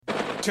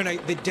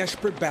Tonight, the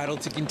desperate battle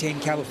to contain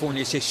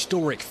California's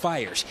historic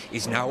fires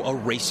is now a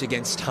race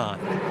against time.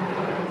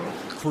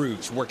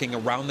 Crews working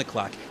around the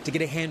clock to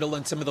get a handle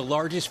on some of the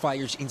largest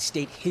fires in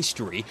state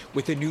history,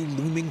 with a new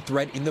looming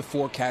threat in the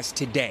forecast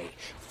today.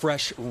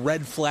 Fresh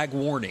red flag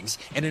warnings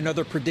and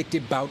another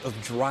predicted bout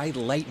of dry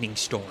lightning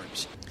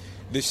storms.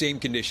 The same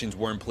conditions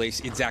were in place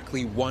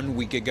exactly 1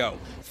 week ago.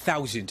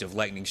 Thousands of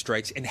lightning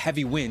strikes and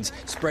heavy winds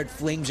spread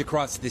flames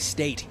across the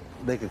state.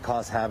 They could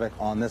cause havoc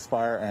on this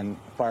fire and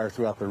fire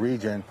throughout the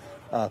region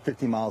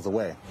 50 miles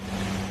away.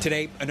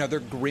 Today, another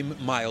grim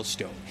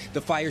milestone.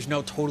 The fires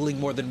now totaling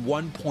more than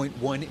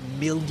 1.1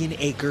 million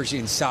acres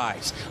in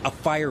size, a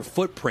fire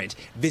footprint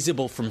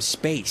visible from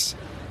space.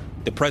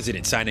 The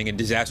president signing a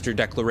disaster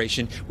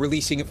declaration,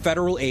 releasing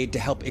federal aid to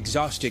help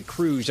exhausted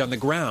crews on the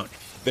ground.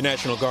 The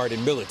National Guard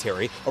and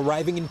military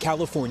arriving in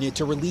California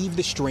to relieve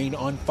the strain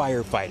on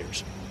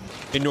firefighters.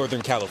 In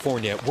Northern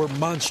California, where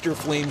monster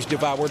flames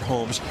devoured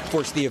homes,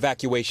 forced the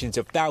evacuations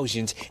of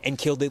thousands, and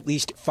killed at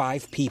least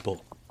 5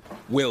 people.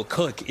 Will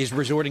Cook is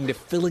resorting to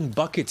filling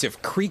buckets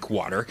of creek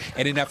water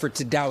in an effort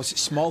to douse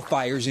small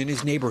fires in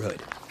his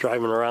neighborhood.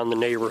 Driving around the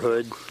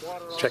neighborhood,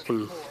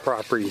 checking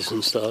properties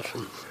and stuff,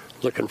 and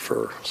looking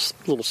for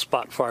little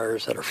spot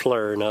fires that are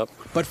flaring up.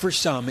 But for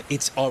some,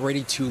 it's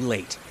already too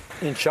late.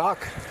 In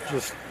shock,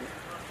 just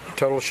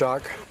total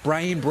shock.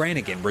 Brian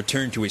Brannigan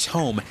returned to his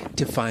home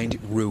to find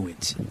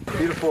ruins.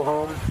 Beautiful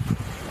home,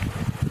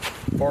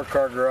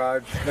 4-car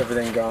garage,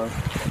 everything gone.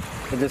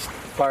 And this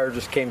fire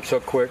just came so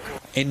quick.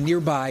 And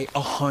nearby, a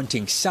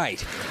haunting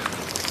sight.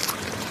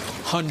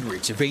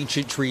 Hundreds of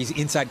ancient trees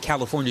inside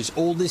California's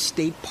oldest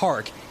state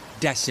park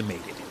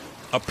decimated.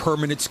 A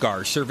permanent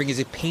scar serving as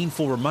a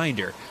painful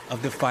reminder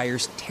of the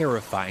fire's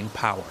terrifying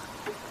power.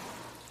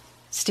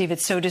 Steve,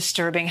 it's so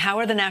disturbing. How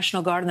are the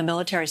National Guard and the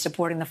military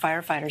supporting the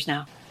firefighters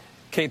now?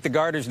 Kate, the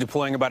Guard is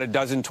deploying about a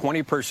dozen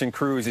 20-person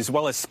crews as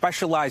well as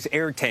specialized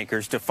air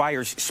tankers to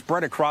fires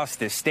spread across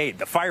this state.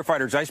 The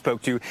firefighters I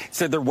spoke to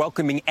said they're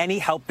welcoming any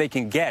help they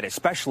can get,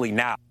 especially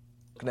now.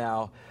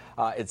 Now,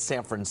 it's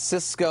San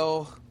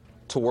Francisco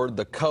toward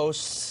the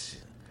coast.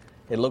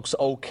 It looks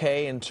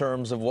okay in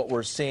terms of what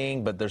we're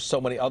seeing, but there's so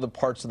many other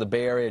parts of the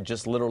Bay Area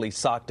just literally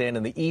socked in.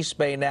 In the East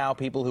Bay now,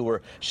 people who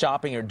were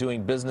shopping or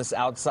doing business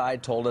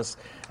outside told us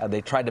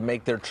they tried to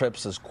make their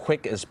trips as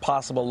quick as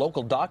possible.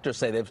 Local doctors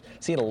say they've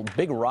seen a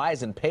big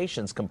rise in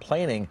patients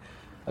complaining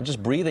of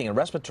just breathing and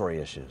respiratory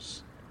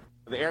issues.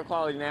 The air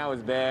quality now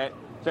is bad,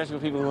 especially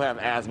for people who have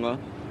asthma,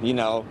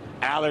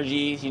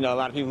 allergies, a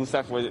lot of people who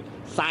suffer with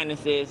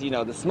sinuses.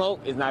 The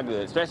smoke is not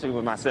good, especially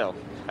with myself.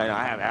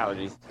 I have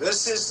allergies.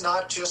 This is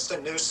not just a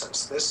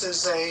nuisance. This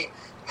is a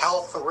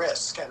health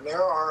risk, and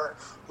there are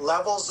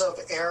levels of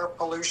air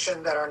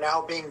pollution that are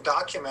now being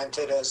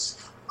documented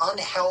as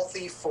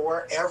unhealthy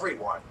for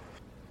everyone.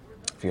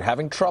 If you're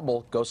having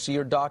trouble, go see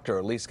your doctor, or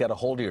at least get a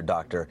hold of your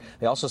doctor.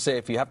 They also say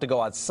if you have to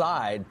go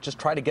outside, just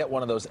try to get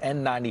one of those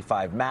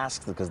N95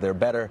 masks because they're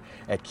better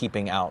at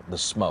keeping out the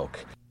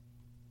smoke.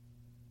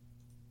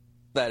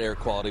 That air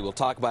quality, we'll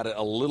talk about it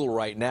a little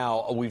right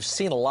now. We've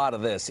seen a lot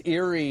of this,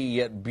 eerie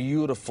yet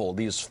beautiful,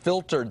 these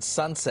filtered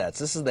sunsets.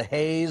 This is the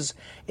haze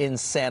in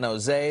San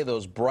Jose,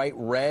 those bright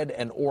red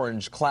and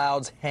orange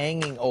clouds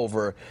hanging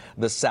over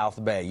the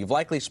South Bay. You've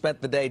likely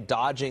spent the day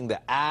dodging the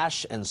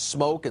ash and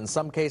smoke. In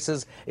some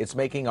cases, it's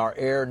making our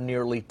air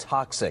nearly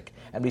toxic.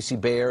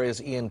 NBC Bay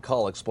Area's Ian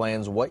Cull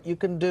explains what you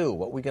can do,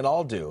 what we can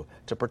all do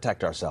to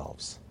protect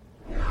ourselves.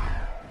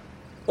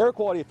 Air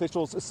quality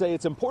officials say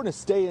it's important to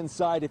stay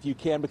inside if you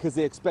can because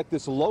they expect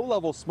this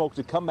low-level smoke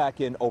to come back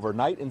in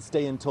overnight and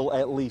stay until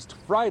at least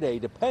Friday,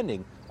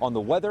 depending on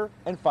the weather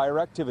and fire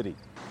activity.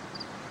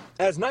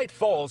 As night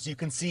falls, you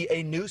can see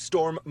a new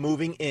storm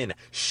moving in,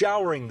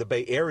 showering the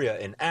Bay Area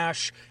in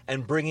ash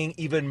and bringing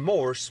even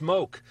more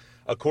smoke.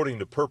 According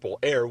to Purple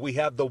Air, we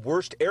have the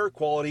worst air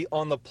quality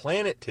on the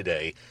planet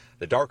today.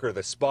 The darker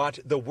the spot,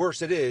 the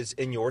worse it is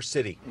in your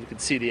city. You can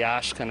see the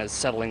ash kind of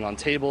settling on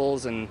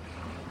tables, and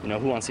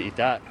who wants to eat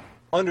that?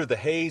 Under the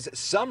haze,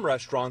 some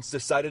restaurants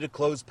decided to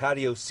close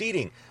patio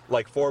seating,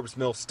 like Forbes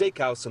Mill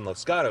Steakhouse in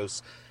Los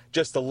Gatos,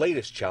 just the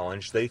latest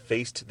challenge they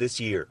faced this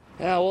year.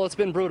 Yeah, well, it's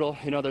been brutal.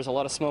 There's a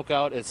lot of smoke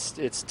out.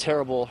 It's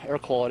terrible air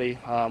quality.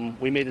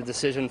 We made the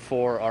decision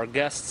for our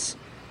guests.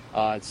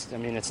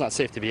 It's not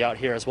safe to be out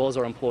here, as well as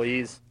our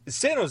employees.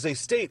 San Jose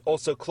State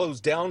also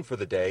closed down for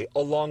the day,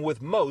 along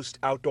with most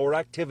outdoor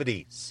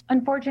activities.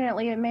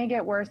 Unfortunately, it may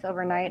get worse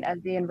overnight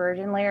as the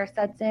inversion layer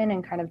sets in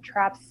and kind of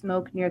traps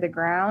smoke near the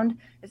ground,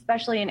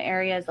 especially in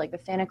areas like the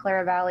Santa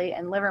Clara Valley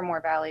and Livermore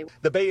Valley.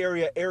 The Bay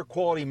Area Air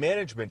Quality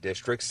Management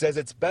District says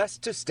it's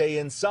best to stay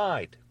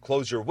inside,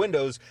 close your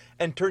windows,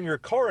 and turn your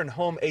car and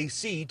home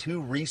AC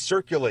to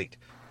recirculate.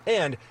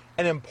 And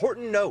an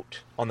important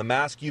note on the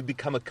mask you've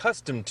become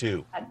accustomed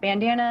to.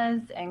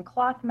 Bandanas and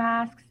cloth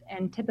masks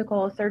and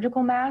typical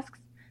surgical masks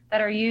that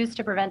are used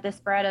to prevent the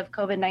spread of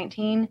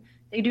COVID-19,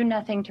 they do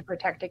nothing to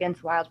protect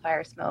against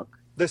wildfire smoke.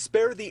 The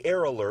Spare the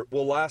Air alert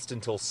will last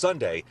until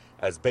Sunday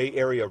as Bay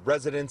Area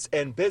residents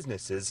and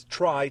businesses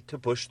try to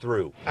push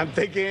through. I'm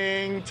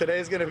thinking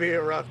today's going to be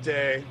a rough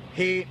day.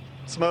 Heat,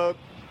 smoke,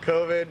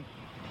 COVID,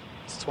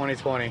 it's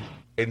 2020.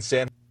 In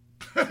San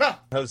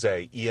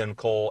Jose, Ian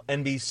Cole,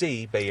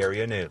 NBC Bay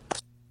Area News.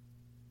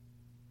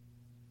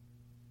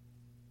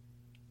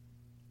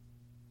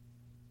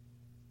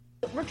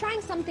 We're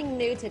trying something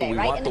new today, we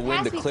right? want the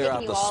wind to clear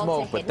out the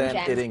smoke, but then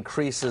it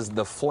increases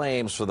the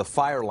flames for the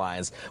fire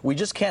lines. We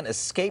just can't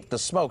escape the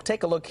smoke.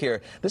 Take a look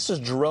here. This is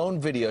drone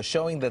video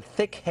showing the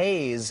thick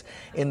haze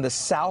in the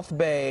South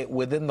Bay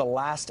within the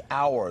last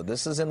hour.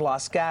 This is in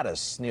Los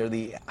Gatos near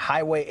the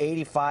Highway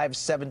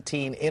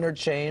 85-17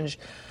 interchange.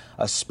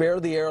 A spare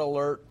the air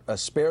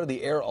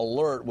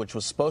alert, which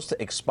was supposed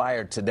to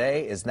expire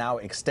today, is now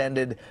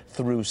extended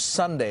through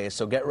Sunday.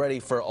 So get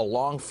ready for a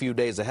long few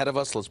days ahead of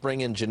us. Let's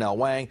bring in Janelle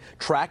Wang,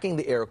 tracking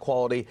the air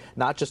quality,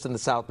 not just in the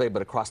South Bay,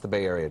 but across the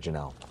Bay Area.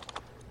 Janelle.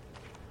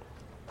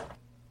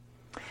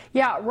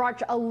 Yeah,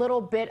 Raj, a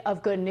little bit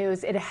of good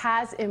news. It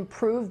has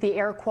improved the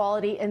air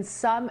quality in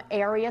some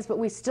areas, but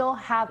we still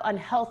have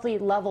unhealthy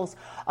levels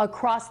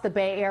across the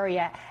Bay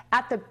Area.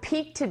 At the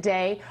peak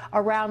today,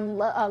 around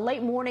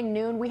late morning,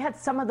 noon, we had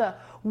some of the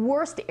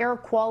worst air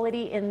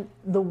quality in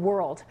the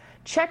world.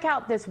 Check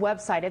out this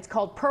website. It's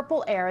called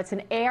Purple Air. It's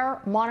an air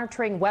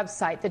monitoring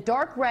website. The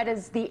dark red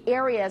is the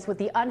areas with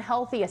the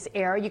unhealthiest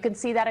air. You can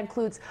see that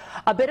includes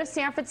a bit of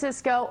San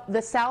Francisco,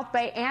 the South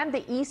Bay, and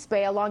the East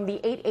Bay along the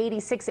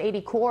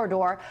 880-680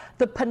 corridor.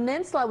 The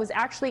peninsula was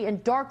actually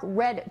in dark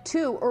red,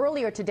 too,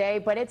 earlier today,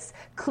 but it's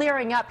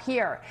clearing up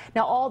here.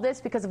 Now, all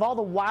this because of all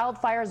the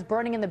wildfires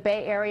burning in the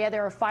Bay Area.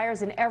 There are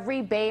fires in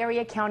every Bay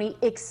Area county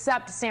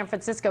except San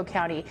Francisco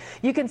County.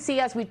 You can see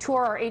as we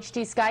tour our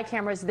HD sky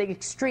cameras the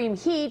extreme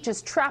heat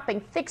just trapping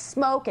thick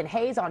smoke and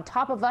haze on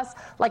top of us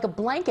like a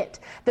blanket.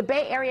 The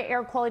Bay Area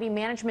Air Quality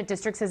Management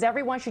District says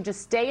everyone should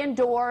just stay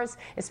indoors,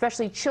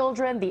 especially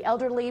children, the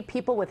elderly,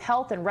 people with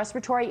health and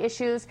respiratory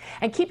issues,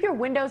 and keep your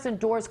windows and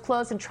doors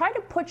closed and try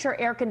to put your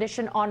air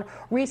condition on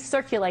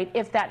recirculate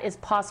if that is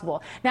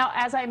possible. Now,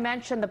 as I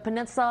mentioned, the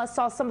peninsula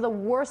saw some of the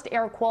worst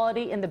air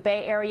quality in the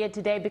Bay Area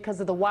today because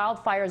of the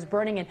wildfires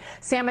burning in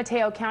San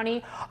Mateo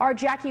County. Our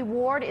Jackie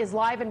Ward is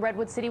live in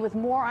Redwood City with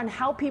more on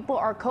how people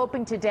are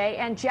coping today.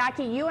 And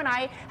Jackie, you and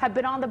I have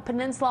been on the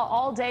peninsula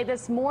all day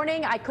this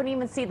morning. I couldn't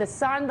even see the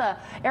sun. The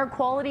air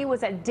quality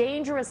was at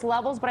dangerous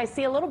levels, but I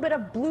see a little bit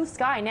of blue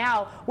sky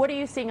now. What are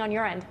you seeing on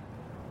your end?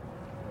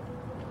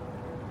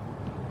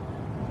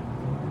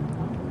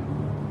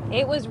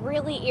 It was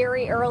really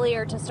eerie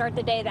earlier to start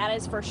the day, that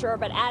is for sure.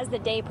 But as the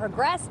day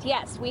progressed,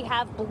 yes, we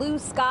have blue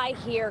sky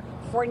here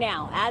for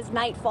now. As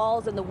night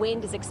falls and the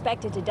wind is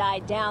expected to die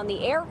down,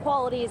 the air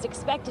quality is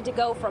expected to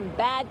go from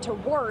bad to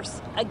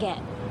worse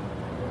again.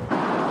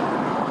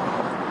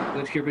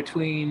 If you're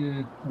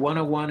between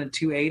 101 and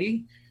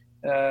 280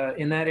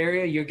 in that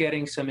area, you're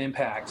getting some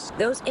impacts.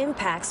 Those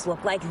impacts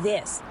look like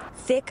this.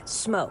 Thick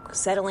smoke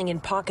settling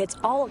in pockets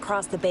all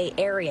across the Bay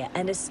Area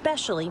and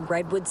especially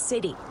Redwood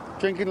City.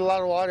 Drinking a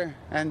lot of water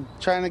and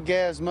trying to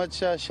get as much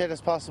shade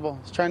as possible.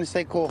 Just trying to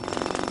stay cool.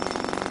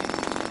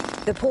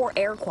 The poor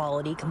air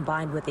quality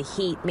combined with the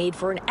heat made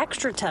for an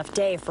extra tough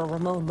day for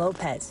Ramon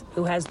Lopez,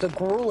 who has the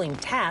grueling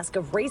task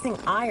of raising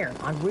iron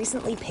on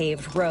recently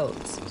paved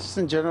roads. Just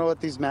in general with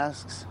these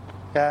masks.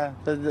 Yeah,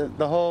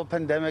 the whole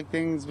pandemic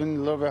thing's been a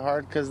little bit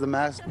hard because the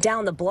mask.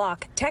 Down the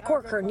block, tech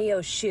worker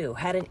Neo Shu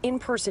had an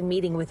in-person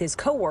meeting with his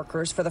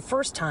co-workers for the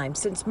first time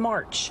since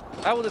March.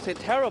 I would say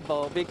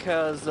terrible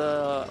because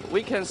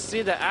we can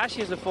see the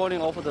ashes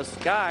falling off the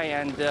sky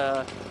and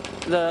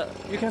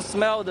you can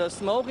smell the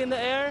smoke in the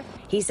air.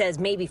 He says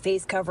maybe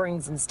face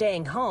coverings and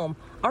staying home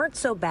aren't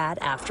so bad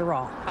after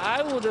all.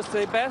 I would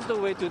say best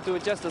way to do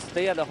is just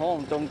stay at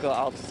home, don't go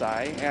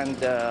outside.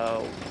 And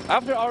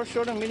after our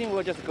short meeting,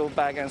 we'll just go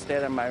back and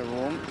stay in my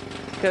room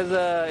because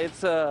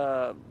it's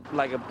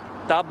like a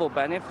double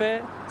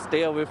benefit.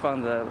 Stay away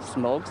from the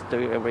smoke,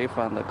 stay away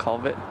from the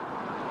COVID.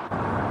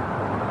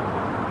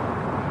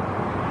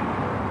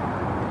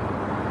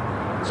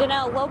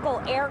 Janelle,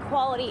 local air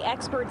quality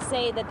experts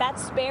say that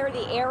spare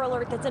the air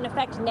alert that's in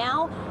effect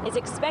now is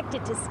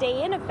expected to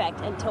stay in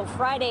effect until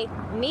Friday,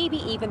 maybe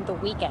even the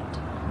weekend.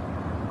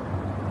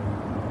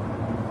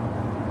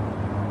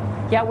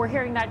 Yeah, we're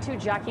hearing that too,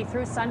 Jackie,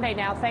 through Sunday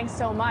now. Thanks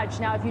so much.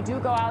 Now, if you do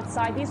go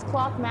outside, these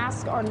cloth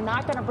masks are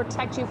not going to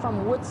protect you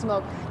from wood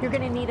smoke. You're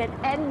going to need an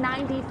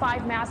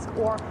N95 mask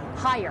or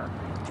higher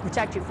to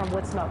protect you from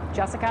wood smoke.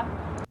 Jessica?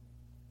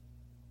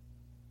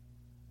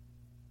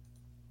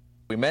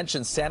 We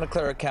mentioned Santa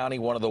Clara County,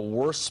 one of the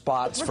worst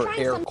spots for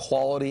air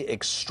quality,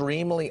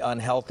 extremely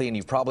unhealthy, and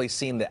you've probably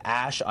seen the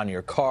ash on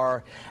your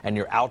car and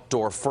your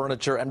outdoor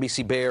furniture.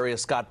 NBC Bay Area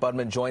Scott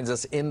Budman joins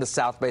us in the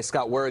South Bay.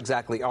 Scott, where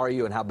exactly are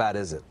you and how bad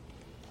is it?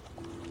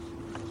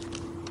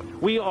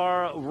 We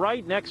are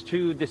right next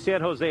to the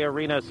San Jose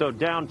Arena, so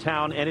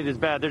downtown, and it is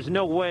bad. There's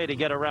no way to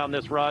get around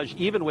this, Raj,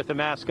 even with the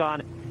mask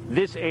on.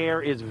 This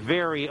air is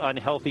very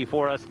unhealthy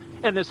for us,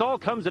 and this all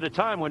comes at a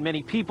time when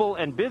many people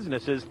and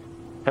businesses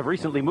have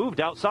recently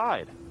moved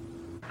outside.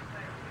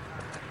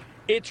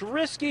 It's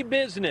risky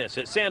business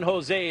at San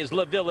Jose's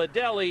La Villa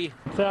Deli.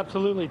 It's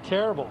absolutely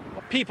terrible.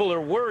 People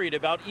are worried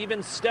about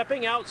even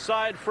stepping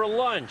outside for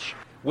lunch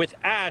with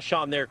ash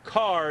on their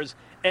cars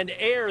and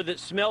air that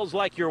smells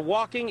like you're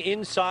walking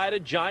inside a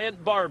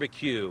giant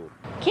barbecue.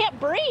 Can't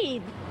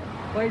breathe.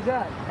 Why is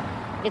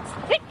that? It's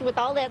thick with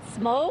all that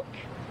smoke.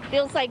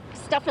 Feels like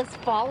stuff has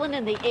fallen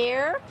in the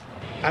air.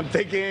 I'm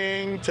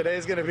thinking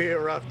today's going to be a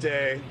rough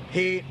day.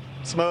 Heat,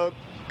 smoke,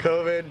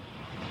 COVID.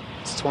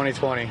 It's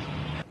 2020.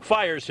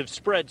 Fires have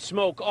spread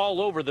smoke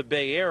all over the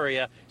Bay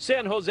Area.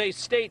 San Jose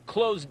State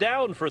closed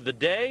down for the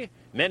day.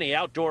 Many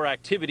outdoor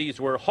activities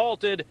were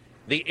halted.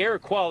 The air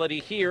quality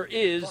here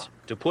is,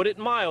 to put it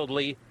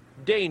mildly,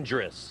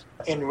 dangerous.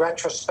 In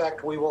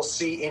retrospect, we will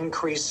see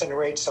increase in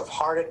rates of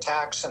heart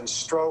attacks and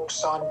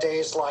strokes on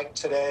days like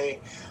today.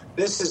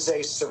 This is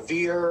a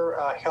severe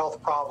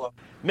health problem.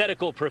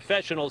 Medical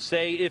professionals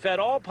say, if at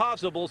all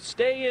possible,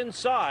 stay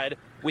inside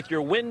with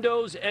your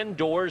windows and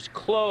doors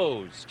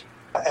closed.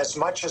 As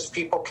much as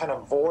people can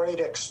avoid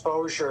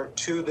exposure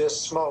to this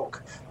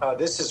smoke,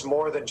 this is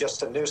more than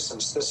just a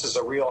nuisance. This is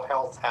a real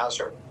health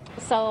hazard.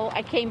 So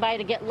I came by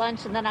to get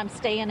lunch, and then I'm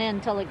staying in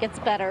until it gets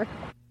better.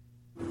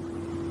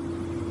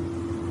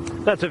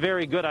 That's a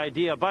very good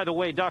idea. By the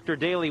way, Dr.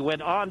 Daly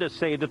went on to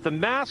say that the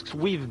masks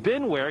we've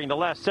been wearing the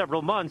last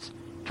several months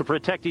to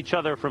protect each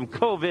other from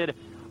COVID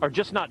are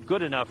just not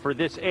good enough for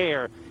this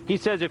air. He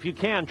says if you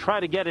can, try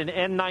to get an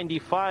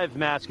N95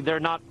 mask. They're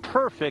not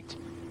perfect,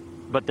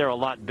 but they're a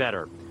lot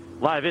better.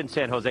 Live in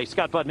San Jose,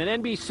 Scott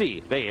Budman,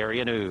 NBC, Bay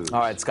Area News. All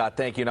right, Scott,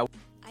 thank you. Now,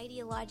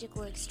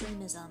 ideological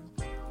extremism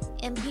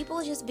and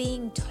people just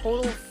being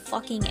total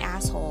fucking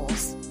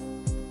assholes.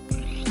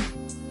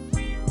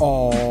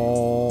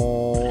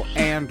 Oh,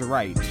 and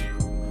right.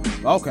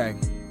 Okay.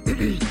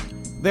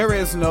 There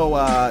is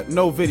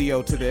no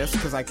video to this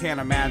because I can't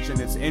imagine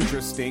it's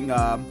interesting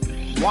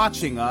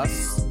watching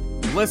us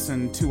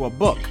listen to a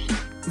book.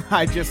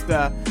 I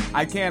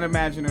can't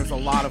imagine there's a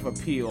lot of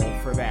appeal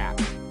for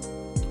that.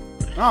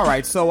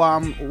 Alright, so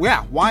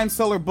yeah, Wine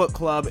Cellar Book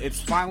Club,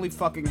 it's finally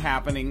fucking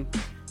happening,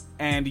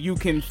 and you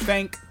can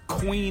thank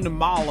Queen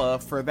Mala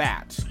for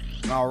that.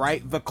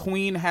 Alright, the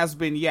Queen has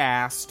been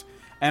yassed,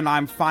 and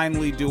I'm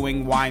finally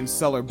doing Wine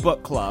Cellar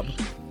Book Club.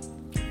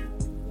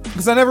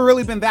 Because I've never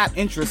really been that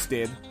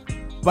interested.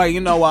 But, you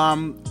know,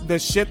 the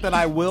shit that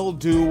I will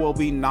do will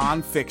be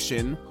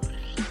non-fiction.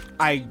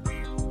 I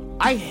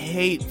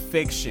hate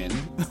fiction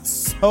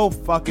so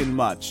fucking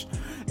much.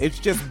 It's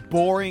just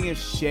boring as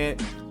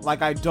shit.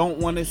 Like, I don't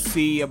want to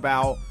see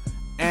about,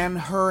 and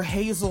her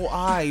hazel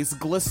eyes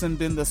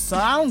glistened in the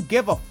sun. I don't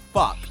give a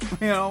fuck,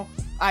 you know?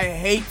 I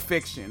hate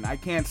fiction. I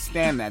can't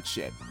stand that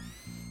shit.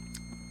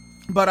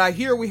 But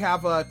here we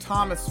have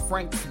Thomas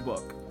Frank's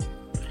book.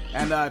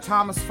 And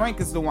Thomas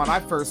Frank is the one I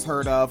first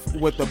heard of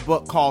with the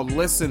book called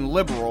Listen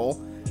Liberal,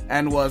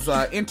 and was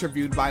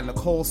interviewed by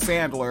Nicole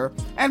Sandler,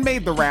 and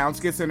made the rounds,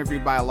 gets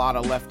interviewed by a lot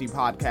of lefty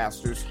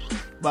podcasters.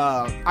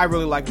 I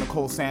really like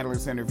Nicole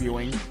Sandler's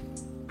interviewing.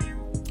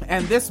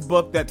 And this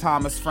book that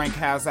Thomas Frank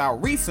has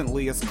out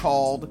recently is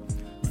called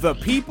The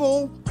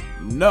People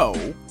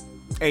Know,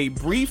 A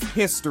Brief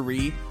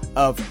History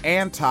of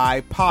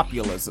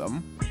Anti-Populism,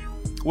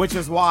 which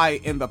is why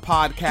in the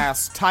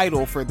podcast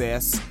title for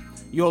this,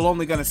 you're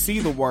only going to see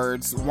the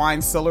words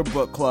Wine Cellar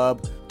Book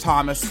Club,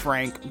 Thomas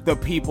Frank, The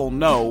People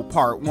Know,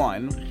 Part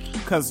 1,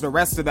 because the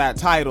rest of that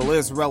title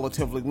is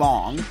relatively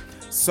long.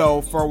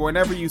 So for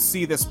whenever you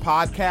see this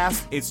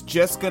podcast, it's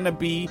just going to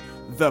be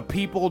The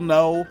People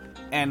Know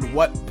and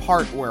what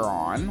part we're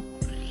on,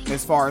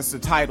 as far as the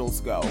titles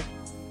go.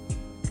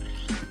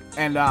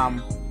 And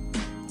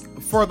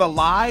for the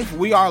live,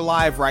 we are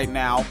live right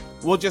now.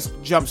 We'll just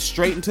jump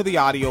straight into the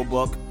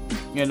audiobook.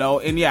 You know,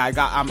 and yeah,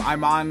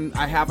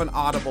 I have an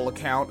Audible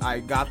account. I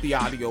got the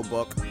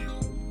audiobook.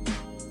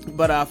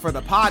 But for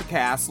the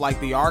podcast, like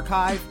the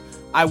archive,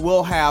 I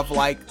will have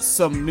like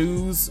some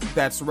news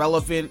that's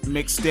relevant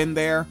mixed in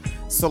there.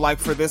 So like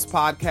for this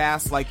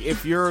podcast, like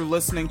if you're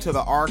listening to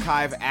the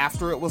archive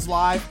after it was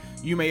live,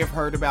 you may have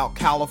heard about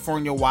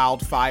California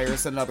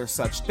wildfires and other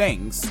such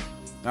things.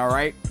 All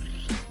right.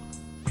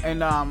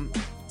 And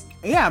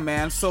yeah,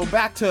 man. So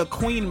back to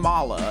Queen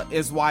Mala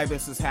is why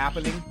this is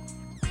happening.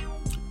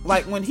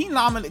 Like, when he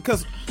nominated,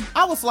 because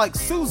I was like,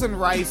 Susan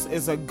Rice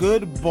is a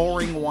good,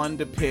 boring one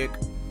to pick.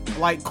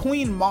 Like,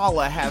 Queen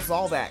Mala has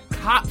all that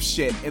cop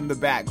shit in the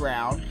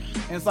background.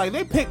 And it's like,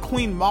 they picked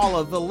Queen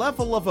Mala, the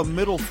level of a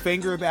middle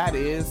finger that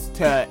is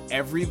to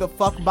every the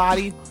fuck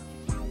body.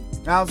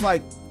 And I was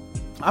like,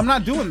 I'm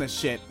not doing this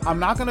shit. I'm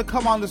not going to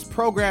come on this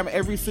program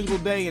every single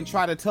day and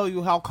try to tell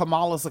you how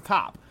Kamala's a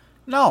cop.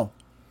 No.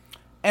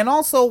 And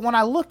also, when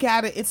I look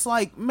at it, it's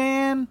like,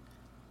 man,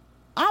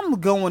 I'm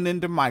going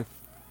into my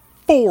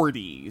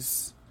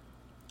 40s.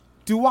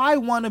 Do I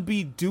want to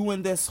be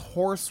doing this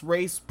horse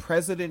race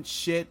president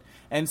shit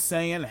and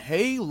saying,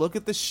 hey, look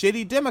at the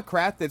shitty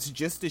Democrat that's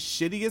just as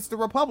shitty as the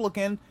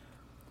Republican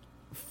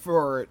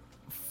for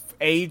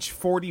age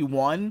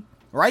 41?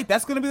 Right?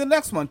 That's going to be the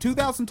next one.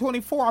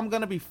 2024, I'm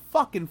going to be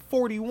fucking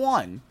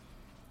 41.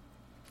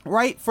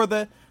 Right? For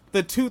the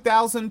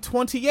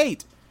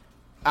 2028.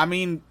 I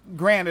mean,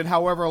 granted,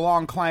 however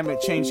long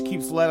climate change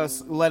keeps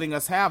letting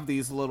us have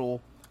these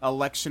little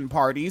election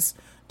parties,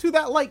 to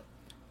that, like,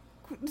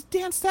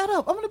 dance that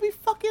up. I'm gonna be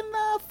fucking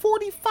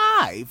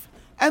 45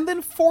 and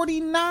then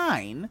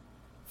 49.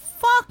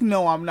 Fuck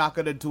no, I'm not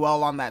gonna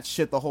dwell on that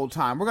shit the whole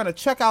time. We're gonna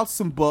check out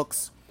some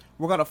books.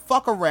 We're gonna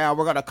fuck around.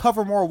 We're gonna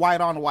cover more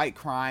white-on-white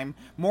crime,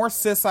 more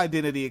cis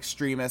identity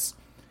extremists,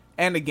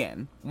 and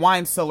again,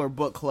 Wine Cellar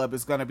Book Club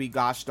is gonna be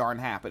gosh darn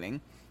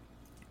happening.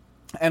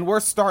 And we're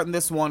starting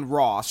this one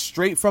raw,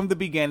 straight from the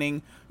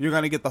beginning. You're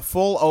gonna get the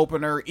full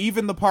opener,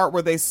 even the part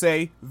where they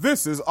say,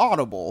 "This is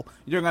audible."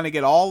 You're gonna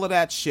get all of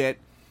that shit.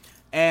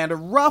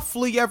 And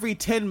roughly every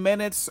 10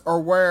 minutes,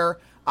 or where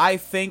I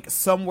think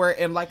somewhere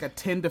in like a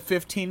 10 to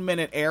 15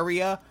 minute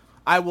area,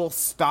 I will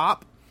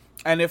stop.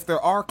 And if there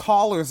are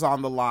callers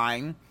on the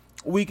line,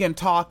 we can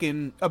talk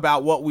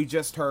about what we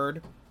just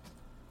heard,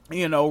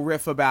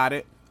 riff about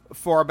it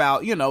for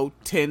about,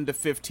 10 to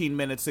 15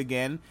 minutes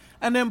again,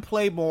 and then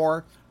play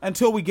more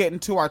until we get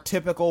into our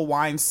typical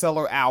Wine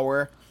Cellar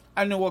hour,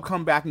 and then we'll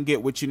come back and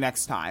get with you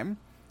next time.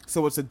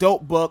 So it's a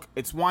dope book.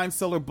 It's Wine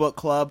Cellar Book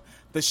Club.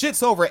 The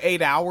shit's over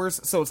 8 hours,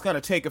 so it's going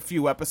to take a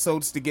few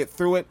episodes to get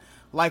through it.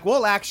 Like,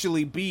 we'll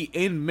actually be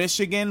in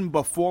Michigan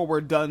before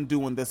we're done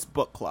doing this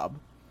book club,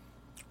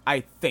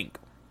 I think.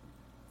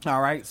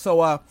 All right,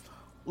 so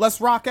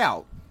let's rock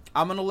out.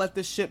 I'm going to let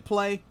this shit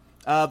play.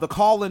 The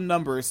call-in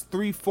number is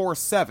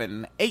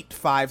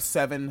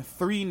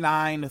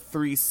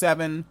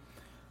 347-857-3937.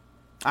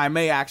 I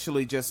may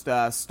actually just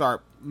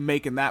start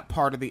making that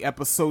part of the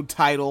episode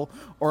title,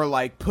 or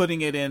like putting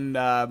it in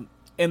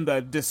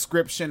the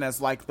description as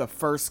like the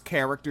first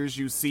characters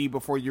you see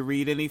before you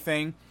read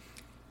anything,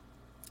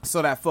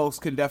 so that folks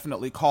can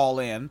definitely call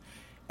in.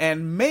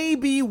 And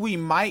maybe we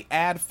might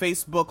add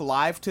Facebook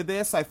Live to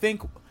this. I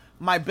think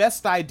my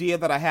best idea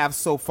that I have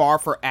so far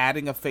for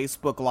adding a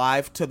Facebook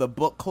Live to the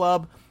book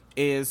club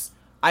is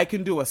I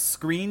can do a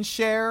screen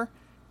share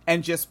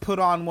and just put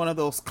on one of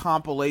those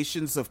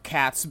compilations of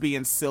cats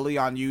being silly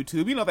on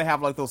YouTube. They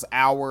have like those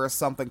hour or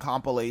something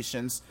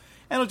compilations,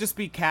 and it'll just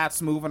be cats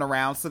moving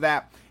around, so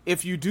that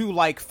if you do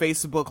like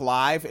Facebook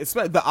Live,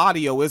 the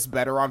audio is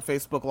better on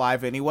Facebook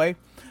Live anyway,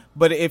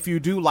 but if you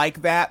do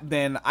like that,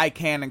 then I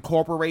can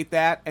incorporate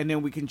that, and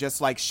then we can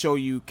just like show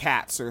you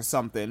cats or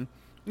something,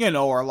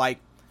 or like,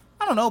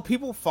 I don't know,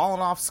 people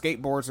falling off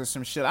skateboards or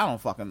some shit. I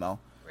don't fucking know.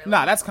 Really?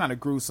 Nah, that's kind of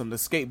gruesome, the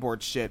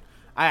skateboard shit.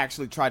 I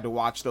actually tried to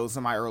watch those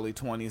in my early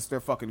 20s. They're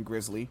fucking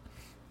grisly.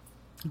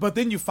 But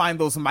then you find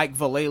those Mike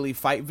Vallely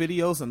fight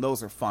videos, and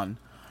those are fun.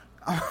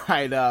 All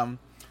right,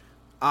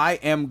 I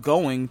am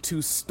going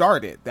to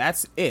start it.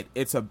 That's it.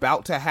 It's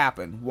about to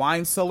happen.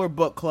 Wine Cellar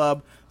Book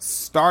Club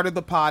started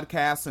the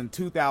podcast in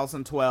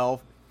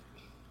 2012.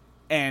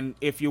 And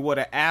if you would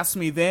have asked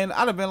me then,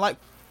 I'd have been like,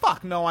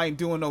 fuck no, I ain't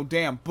doing no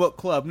damn book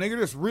club. Nigga,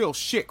 there's real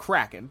shit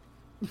cracking.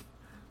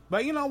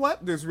 But you know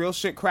what? There's real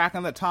shit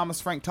cracking that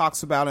Thomas Frank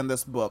talks about in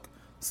this book.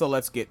 So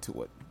let's get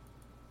to it.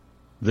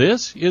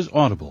 This is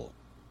Audible.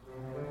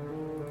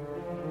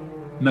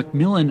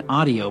 Macmillan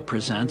Audio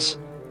presents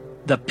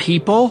The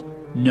People?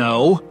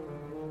 No.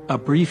 A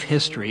Brief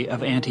History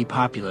of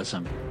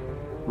Anti-Populism.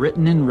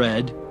 Written and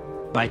read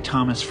by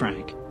Thomas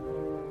Frank.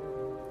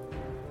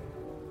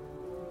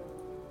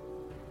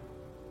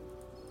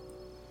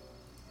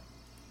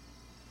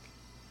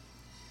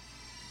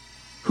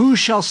 Who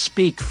shall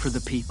speak for the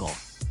people?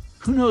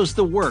 Who knows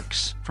the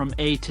works from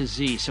A to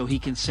Z so he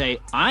can say,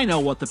 I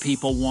know what the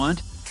people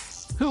want?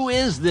 Who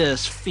is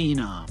this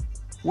phenom?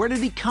 Where did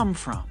he come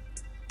from?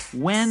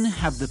 When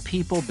have the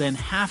people been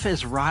half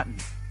as rotten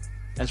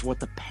as what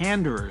the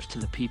panderers to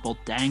the people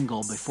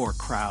dangle before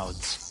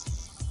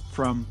crowds?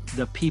 From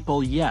The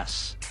People,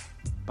 Yes,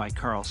 by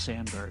Carl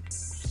Sandburg.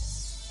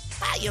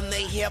 I am the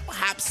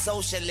hip-hop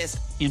socialist.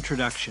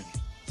 Introduction.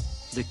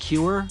 The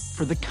Cure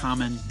for the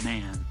Common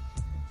Man.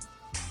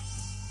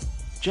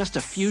 Just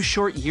a few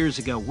short years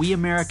ago, we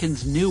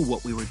Americans knew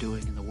what we were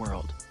doing in the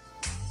world.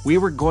 We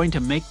were going to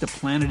make the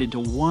planet into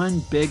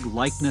one big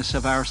likeness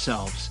of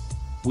ourselves.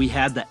 We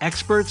had the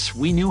experts,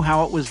 we knew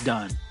how it was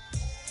done.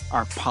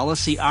 Our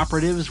policy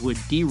operatives would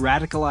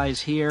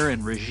de-radicalize here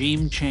and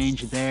regime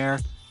change there.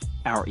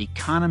 Our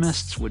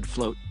economists would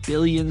float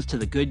billions to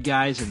the good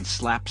guys and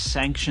slap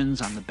sanctions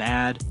on the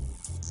bad.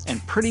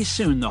 And pretty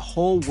soon the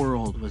whole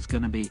world was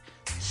going to be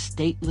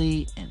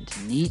stately and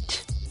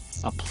neat,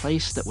 a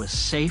place that was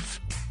safe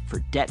for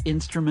debt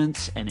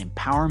instruments and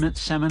empowerment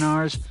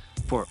seminars,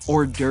 for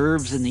hors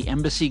d'oeuvres in the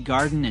embassy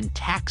garden and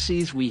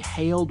taxis we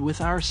hailed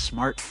with our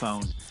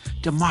smartphone.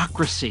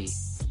 Democracy.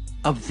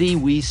 Of thee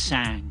we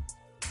sang.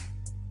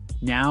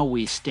 Now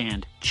we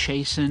stand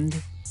chastened,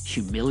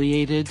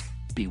 humiliated,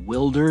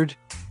 bewildered.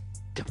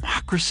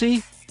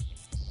 Democracy?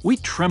 We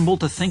tremble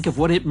to think of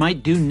what it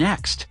might do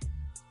next.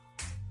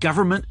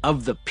 Government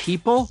of the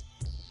people?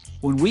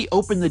 When we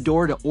open the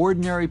door to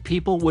ordinary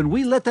people, when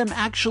we let them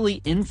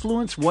actually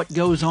influence what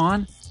goes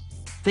on,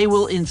 they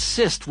will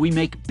insist we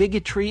make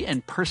bigotry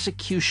and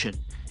persecution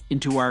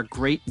into our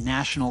great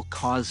national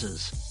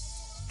causes.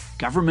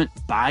 Government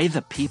by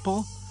the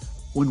people?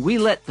 When we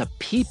let the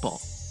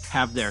people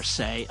have their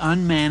say,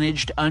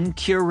 unmanaged,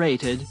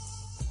 uncurated,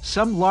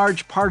 some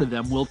large part of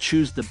them will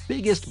choose the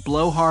biggest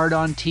blowhard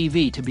on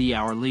TV to be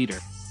our leader.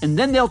 And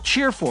then they'll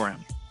cheer for him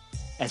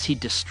as he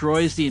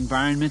destroys the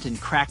environment and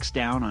cracks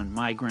down on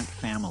migrant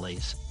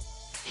families.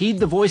 Heed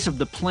the voice of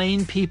the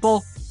plain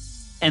people,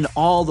 and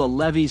all the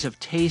levees of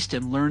taste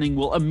and learning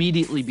will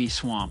immediately be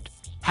swamped.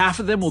 Half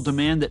of them will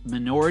demand that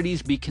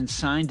minorities be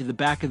consigned to the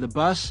back of the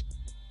bus.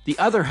 The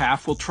other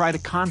half will try to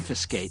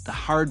confiscate the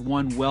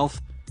hard-won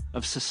wealth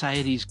of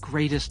society's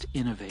greatest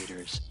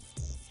innovators.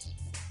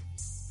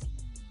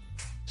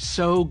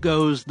 So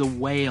goes the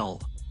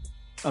wail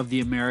of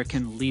the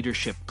American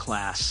leadership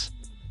class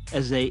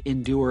as they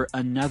endure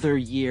another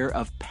year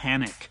of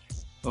panic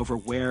over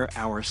where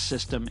our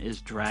system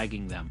is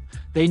dragging them.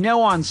 They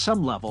know on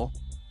some level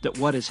that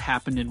what has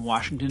happened in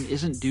Washington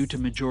isn't due to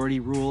majority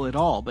rule at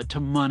all, but to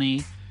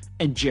money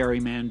and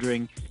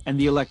gerrymandering and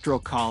the Electoral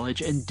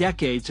College and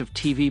decades of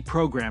TV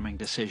programming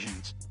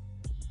decisions.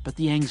 But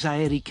the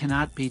anxiety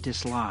cannot be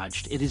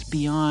dislodged. It is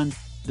beyond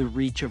the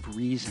reach of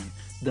reason.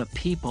 The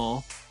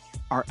people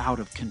are out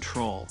of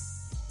control.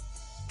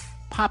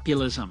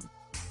 Populism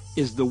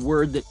is the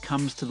word that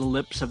comes to the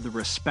lips of the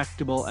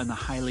respectable and the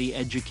highly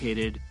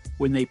educated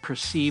when they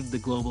perceive the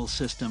global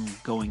system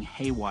going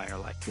haywire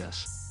like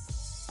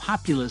this.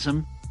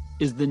 Populism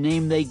is the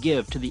name they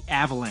give to the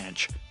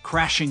avalanche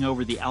crashing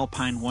over the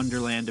alpine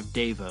wonderland of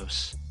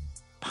Davos.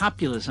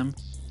 Populism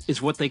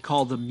is what they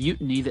call the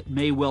mutiny that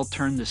may well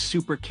turn the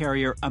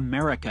supercarrier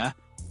America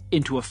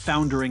into a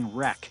foundering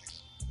wreck.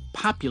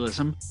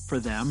 Populism, for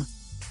them,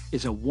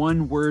 is a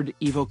one-word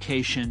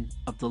evocation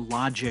of the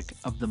logic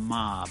of the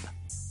mob.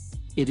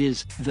 It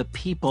is the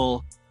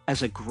people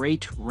as a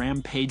great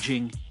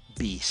rampaging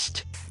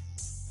beast.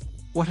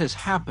 What has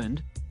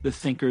happened, the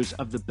thinkers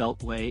of the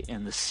Beltway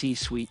and the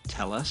C-suite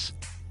tell us,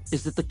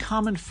 is that the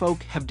common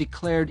folk have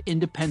declared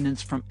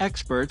independence from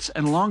experts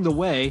and along the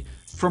way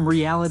from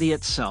reality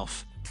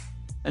itself.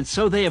 And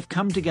so they have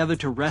come together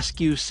to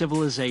rescue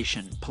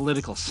civilization,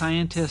 political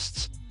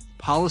scientists,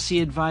 policy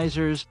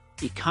advisors,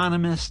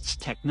 economists,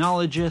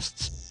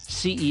 technologists,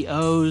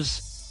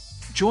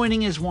 CEOs,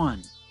 joining as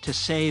one to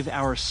save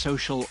our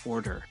social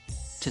order,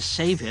 to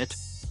save it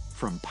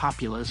from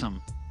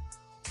populism.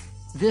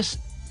 This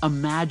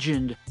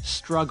imagined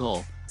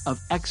struggle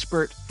of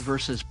expert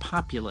versus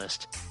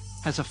populist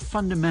has a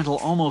fundamental,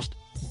 almost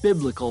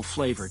biblical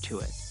flavor to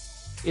it.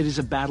 It is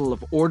a battle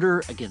of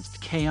order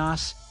against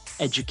chaos,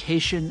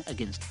 education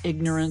against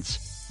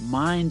ignorance,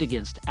 mind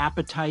against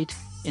appetite,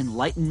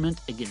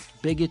 enlightenment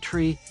against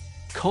bigotry,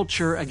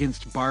 culture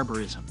against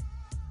barbarism.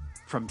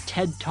 From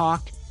TED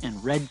Talk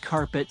and red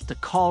carpet, the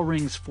call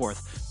rings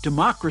forth.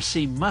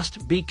 Democracy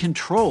must be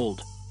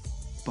controlled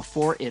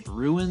before it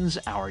ruins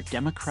our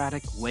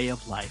democratic way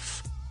of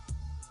life.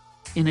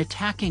 In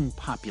attacking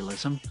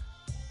populism,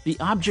 the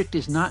object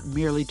is not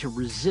merely to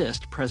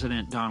resist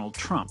President Donald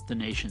Trump, the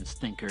nation's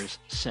thinkers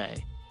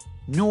say,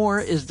 nor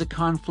is the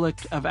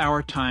conflict of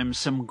our time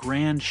some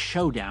grand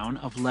showdown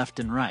of left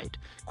and right.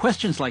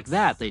 Questions like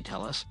that, they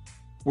tell us,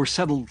 were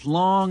settled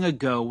long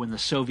ago when the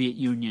Soviet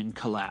Union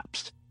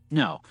collapsed.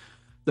 No,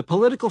 the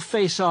political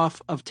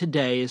face-off of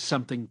today is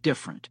something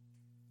different.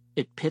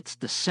 It pits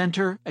the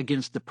center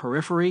against the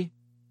periphery,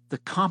 the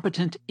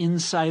competent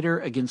insider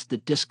against the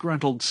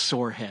disgruntled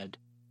sorehead.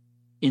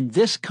 In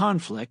this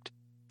conflict,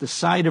 the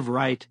side of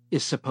right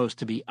is supposed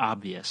to be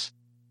obvious.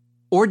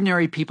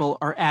 Ordinary people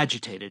are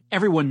agitated,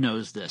 everyone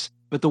knows this,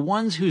 but the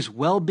ones whose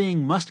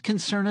well-being must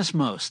concern us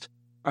most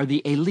are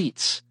the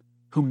elites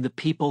whom the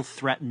people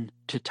threaten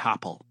to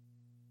topple.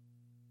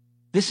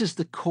 This is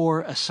the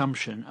core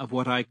assumption of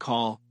what I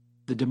call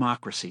the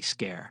democracy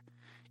scare.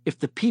 If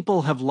the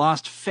people have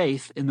lost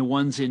faith in the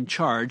ones in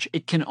charge,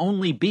 it can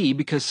only be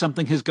because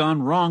something has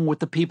gone wrong with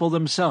the people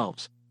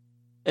themselves.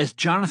 As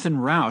Jonathan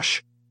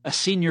Rauch, a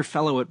senior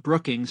fellow at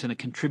Brookings and a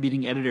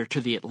contributing editor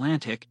to The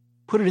Atlantic,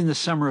 put it in the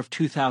summer of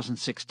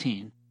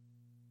 2016,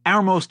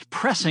 our most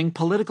pressing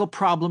political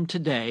problem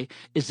today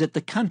is that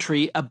the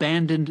country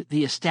abandoned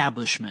the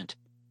establishment,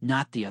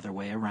 not the other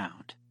way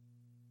around.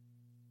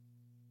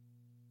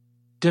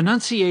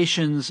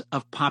 Denunciations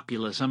of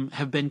populism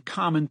have been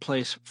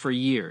commonplace for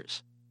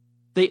years.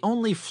 They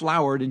only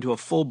flowered into a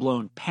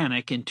full-blown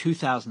panic in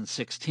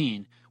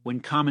 2016 when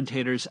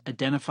commentators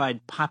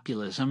identified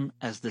populism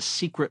as the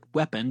secret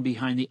weapon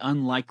behind the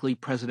unlikely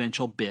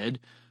presidential bid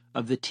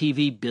of the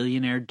TV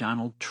billionaire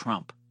Donald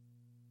Trump.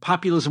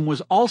 Populism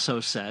was also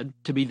said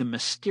to be the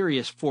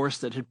mysterious force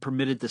that had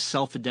permitted the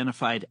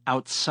self-identified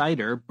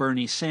outsider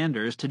Bernie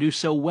Sanders to do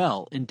so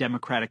well in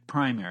Democratic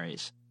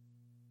primaries.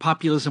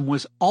 Populism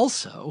was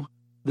also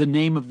the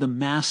name of the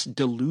mass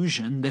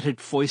delusion that had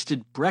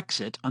foisted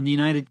Brexit on the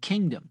United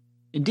Kingdom.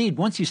 Indeed,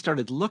 once you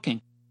started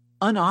looking,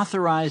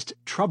 unauthorized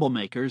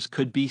troublemakers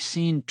could be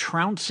seen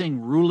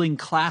trouncing ruling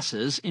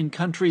classes in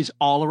countries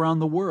all around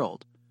the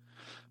world.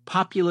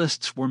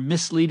 Populists were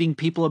misleading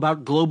people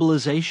about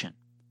globalization.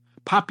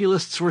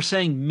 Populists were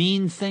saying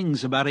mean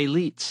things about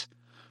elites.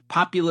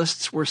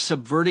 Populists were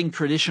subverting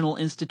traditional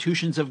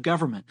institutions of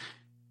government.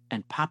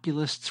 And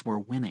populists were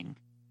winning.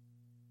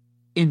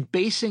 In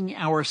basing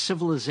our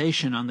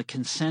civilization on the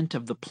consent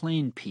of the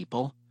plain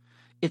people,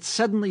 it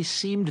suddenly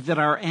seemed that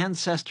our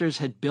ancestors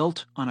had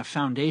built on a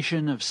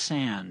foundation of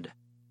sand.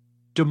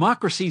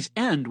 "Democracies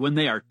end when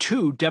they are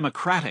too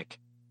democratic,"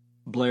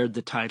 blared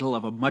the title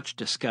of a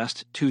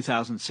much-discussed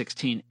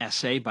 2016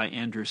 essay by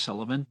Andrew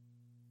Sullivan.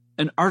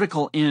 An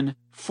article in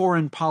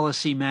Foreign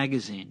Policy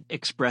magazine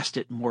expressed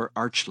it more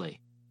archly.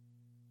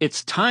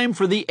 "It's time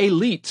for the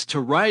elites to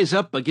rise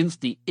up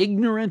against the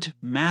ignorant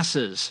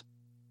masses."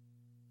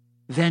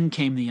 Then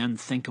came the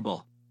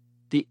unthinkable.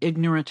 The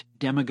ignorant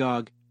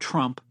demagogue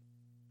Trump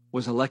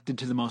was elected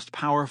to the most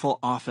powerful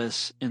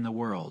office in the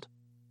world.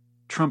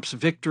 Trump's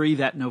victory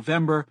that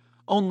November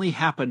only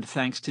happened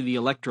thanks to the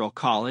Electoral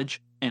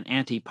College, an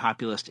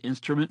anti-populist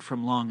instrument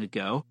from long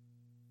ago,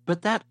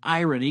 but that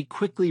irony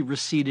quickly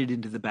receded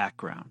into the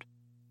background.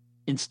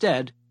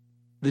 Instead,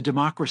 the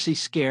democracy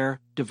scare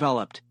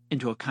developed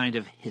into a kind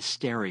of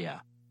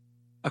hysteria.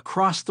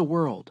 Across the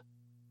world,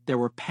 there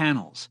were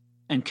panels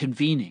and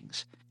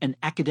convenings and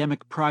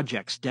academic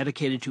projects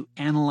dedicated to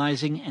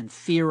analyzing and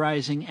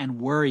theorizing and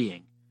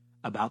worrying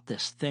about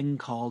this thing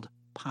called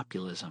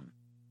populism.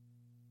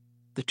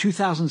 The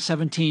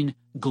 2017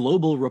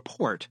 Global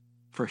Report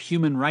for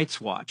Human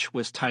Rights Watch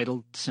was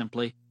titled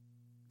simply,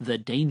 "The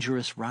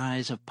Dangerous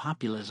Rise of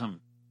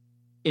Populism."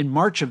 In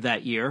March of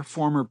that year,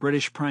 former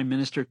British Prime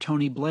Minister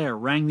Tony Blair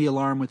rang the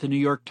alarm with a New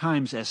York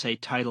Times essay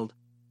titled,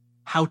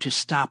 "How to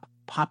Stop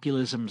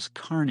Populism's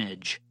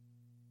Carnage."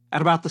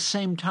 At about the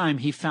same time,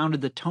 he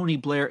founded the Tony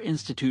Blair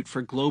Institute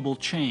for Global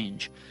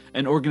Change,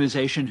 an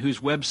organization whose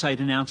website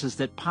announces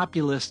that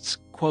populists,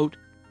 quote,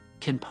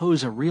 "can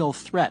pose a real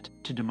threat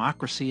to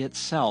democracy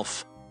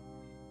itself."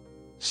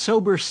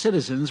 Sober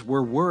citizens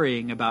were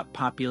worrying about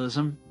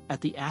populism at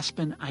the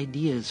Aspen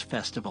Ideas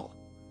Festival.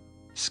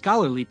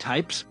 Scholarly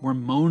types were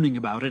moaning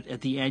about it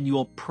at the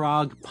annual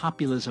Prague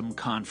Populism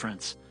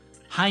Conference.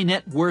 High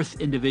net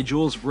worth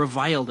individuals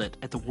reviled it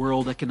at the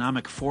World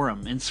Economic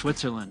Forum in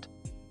Switzerland.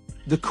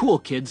 The cool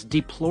kids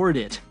deplored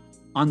it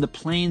on the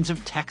plains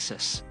of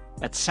Texas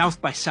at South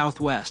by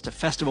Southwest, a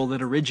festival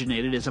that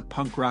originated as a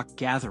punk rock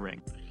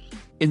gathering.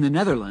 In the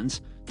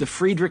Netherlands, the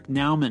Friedrich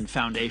Naumann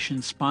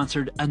Foundation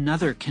sponsored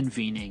another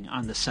convening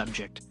on the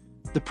subject.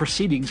 The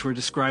proceedings were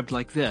described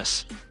like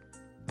this: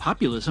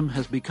 "Populism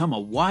has become a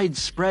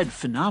widespread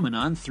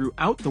phenomenon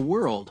throughout the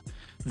world.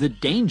 The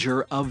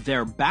danger of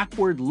their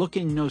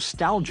backward-looking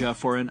nostalgia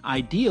for an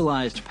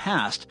idealized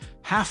past,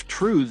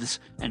 half-truths,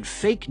 and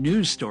fake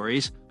news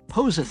stories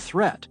pose a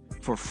threat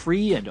for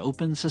free and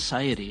open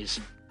societies."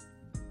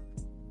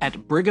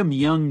 At Brigham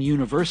Young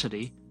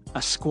University,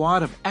 a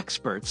squad of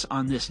experts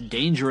on this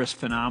dangerous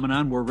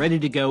phenomenon were ready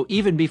to go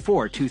even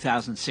before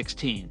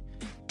 2016.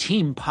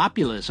 Team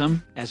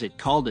Populism, as it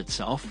called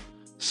itself,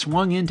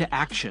 swung into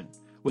action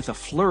with a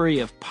flurry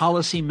of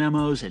policy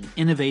memos and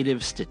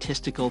innovative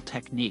statistical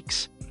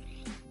techniques.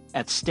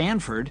 At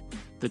Stanford,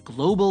 the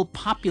Global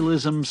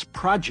Populisms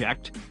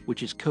Project,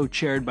 which is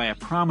co-chaired by a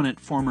prominent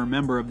former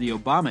member of the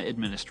Obama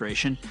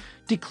administration,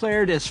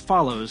 declared as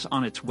follows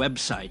on its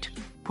website,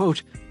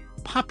 quote,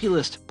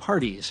 "Populist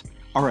parties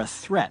are a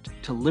threat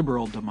to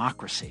liberal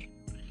democracy."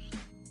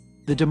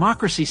 The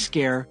democracy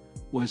scare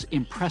was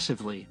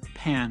impressively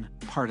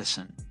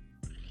pan-partisan.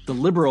 The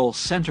liberal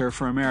Center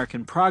for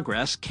American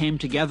Progress came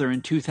together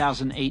in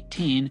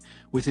 2018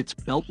 with its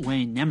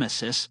Beltway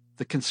nemesis,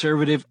 the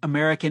conservative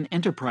American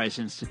Enterprise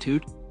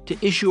Institute, to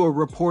issue a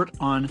report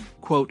on,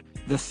 quote,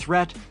 "the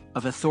threat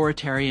of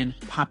authoritarian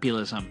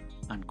populism,"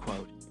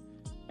 unquote,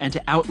 and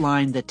to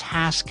outline the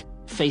task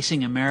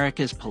facing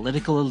America's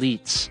political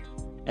elites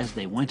as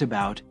they went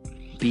about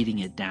beating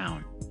it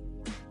down.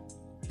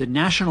 The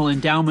National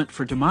Endowment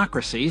for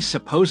Democracy,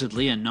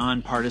 supposedly a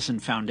nonpartisan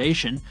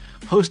foundation,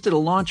 hosted a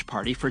launch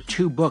party for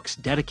 2 books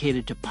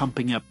dedicated to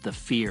pumping up the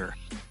fear.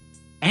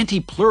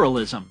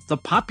 Anti-Pluralism, The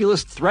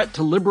Populist Threat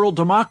to Liberal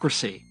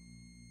Democracy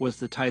was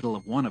the title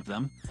of one of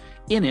them.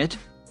 In it,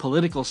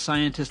 political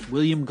scientist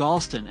William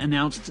Galston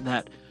announced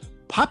that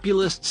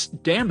populists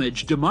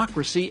damage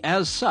democracy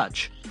as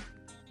such.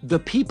 The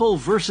People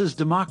versus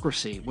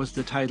Democracy was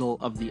the title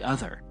of the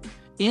other.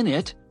 In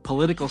it,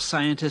 political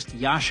scientist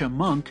Yasha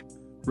Monk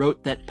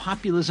wrote that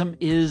populism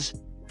is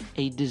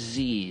a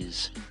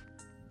disease.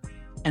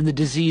 And the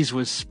disease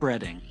was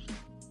spreading.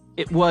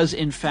 It was,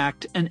 in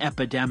fact, an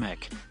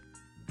epidemic.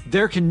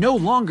 "There can no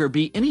longer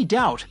be any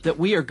doubt that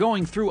we are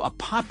going through a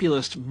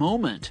populist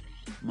moment,"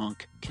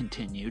 Monk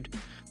continued.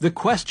 "The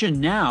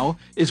question now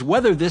is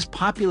whether this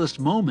populist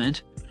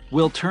moment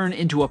will turn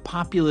into a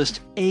populist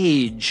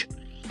age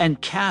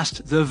and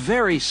cast the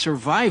very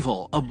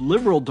survival of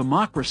liberal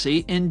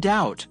democracy in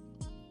doubt."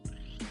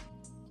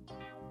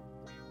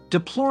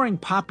 Deploring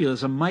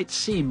populism might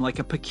seem like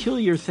a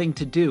peculiar thing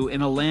to do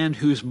in a land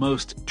whose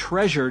most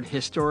treasured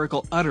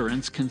historical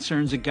utterance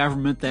concerns a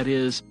government that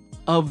is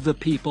of the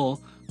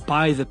people,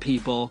 by the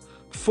people,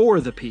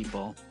 for the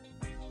people.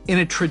 In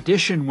a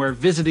tradition where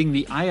visiting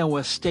the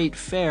Iowa State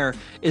Fair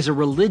is a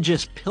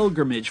religious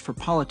pilgrimage for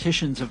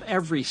politicians of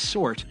every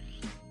sort.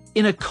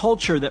 In a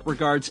culture that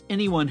regards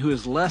anyone who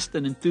is less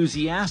than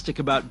enthusiastic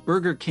about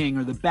Burger King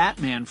or the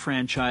Batman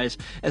franchise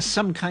as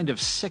some kind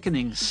of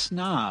sickening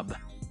snob.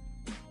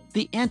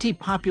 The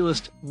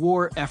anti-populist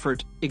war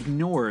effort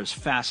ignores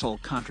facile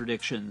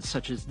contradictions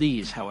such as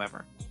these,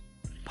 however.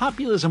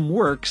 Populism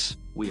works,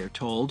 we are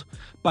told,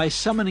 by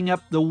summoning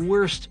up the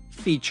worst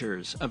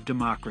features of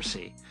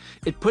democracy.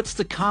 It puts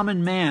the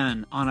common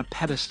man on a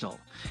pedestal.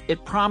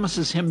 It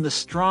promises him the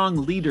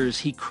strong leaders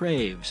he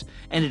craves,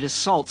 and it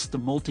assaults the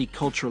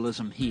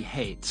multiculturalism he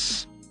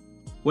hates.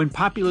 When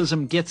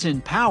populism gets in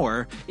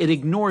power, it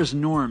ignores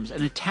norms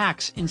and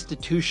attacks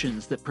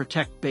institutions that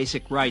protect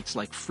basic rights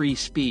like free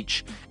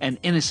speech and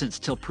innocence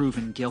till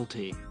proven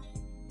guilty.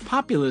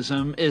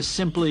 Populism is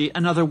simply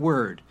another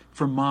word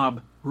for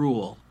mob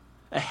rule,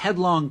 a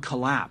headlong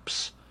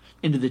collapse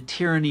into the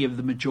tyranny of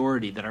the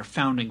majority that our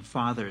founding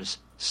fathers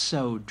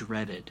so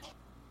dreaded.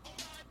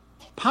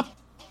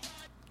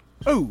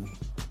 Ooh,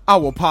 I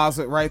will pause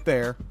it right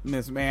there,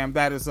 Ms. Ma'am.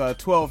 That is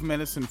 12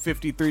 minutes and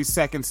 53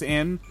 seconds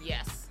in.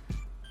 Yes.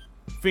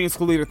 Phoenix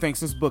Leader thinks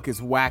this book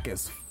is whack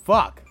as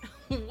fuck.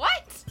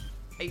 What?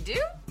 I do?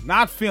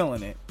 Not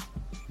feeling it.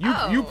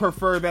 You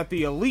prefer that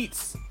the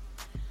elites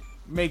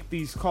make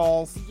these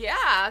calls?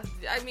 Yeah,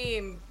 I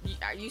mean,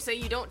 you say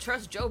you don't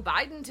trust Joe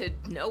Biden to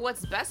know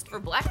what's best for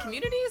black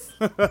communities?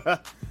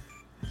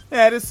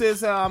 Yeah, this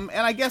is, and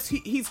I guess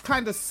he's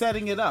kind of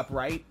setting it up,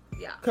 right?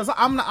 Yeah. Because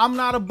I'm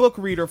not a book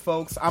reader,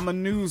 folks. I'm a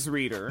news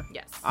reader.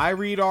 Yes. I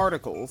read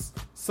articles.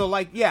 So,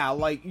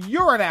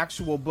 you're an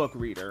actual book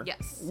reader.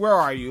 Yes. Where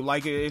are you?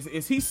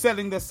 Is he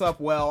setting this up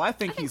well? I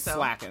think he's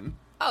slacking.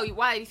 Oh,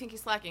 why do you think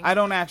he's slacking? I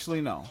don't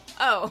actually know.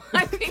 Oh,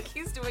 I think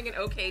he's doing an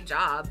okay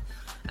job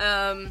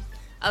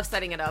of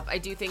setting it up. I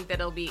do think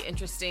that it'll be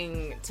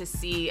interesting to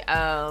see...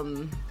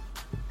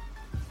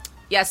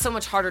 Yeah, it's so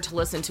much harder to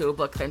listen to a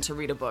book than to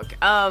read a book.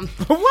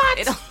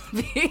 What?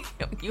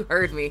 You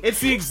heard me. It's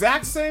the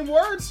exact same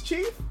words,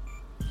 Chief.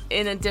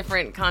 In a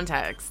different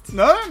context.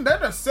 No,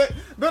 they're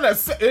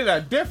in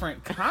a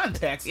different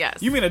context. Yes.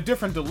 You mean a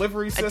different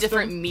delivery system? A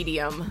different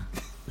medium.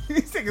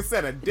 You think it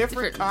said a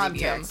different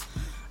context.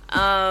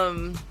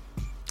 Medium.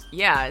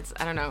 Yeah,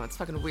 I don't know. It's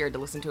fucking weird to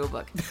listen to a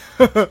book.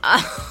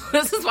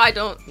 This is why I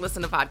don't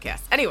listen to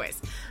podcasts.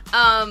 Anyways,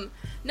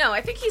 no,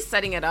 I think he's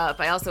setting it up.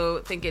 I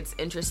also think it's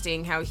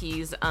interesting how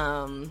he's,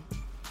 I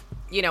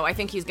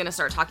think he's going to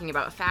start talking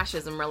about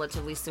fascism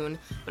relatively soon,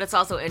 but it's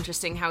also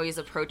interesting how he's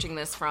approaching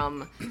this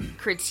from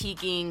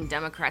critiquing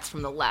Democrats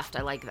from the left.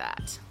 I like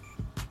that.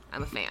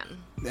 I'm a fan.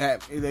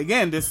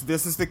 Again, this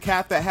is the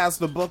cat that has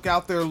the book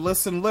out there,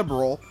 Listen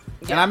Liberal.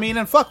 Yeah.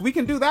 And fuck, we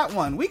can do that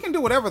one. We can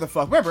do whatever the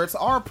fuck. Remember, it's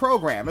our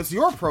program. It's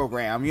your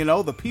program.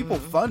 The people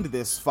fund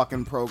this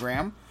fucking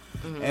program.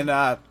 Mm-hmm.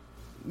 And,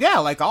 yeah,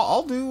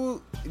 I'll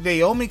do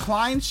Naomi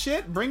Klein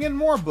shit. Bring in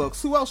more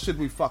books. Who else should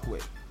we fuck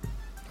with?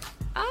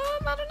 I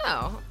don't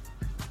know.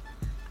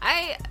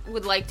 I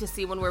would like to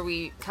see one where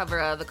we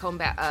cover the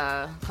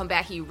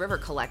Combahee River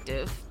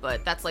Collective,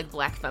 but that's like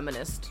black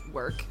feminist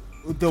work.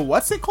 The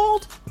what's it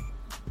called?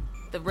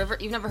 The River.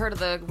 You've never heard of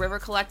the River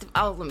Collective?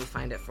 Oh, let me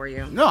find it for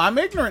you. No, I'm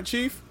ignorant,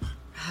 Chief.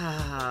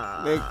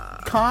 The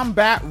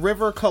Combat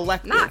River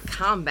Collective. Not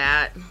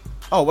combat.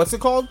 Oh, what's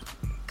it called?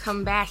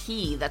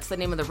 Combahee. That's the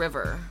name of the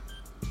river.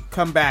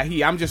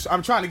 Combahee.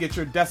 I'm trying to get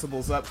your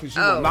decibels up because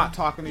you are not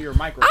talking to your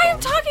microphone. I am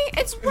talking.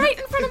 It's right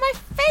in front of my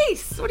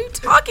face. What are you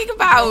talking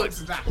about? No,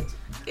 it's not.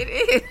 It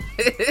is.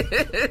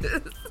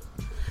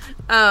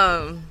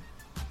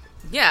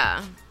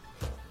 Yeah.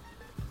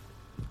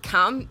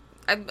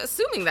 I'm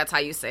assuming that's how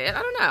you say it.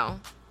 I don't know.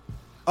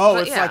 Oh,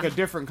 but it's like a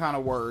different kind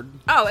of word.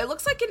 Oh, it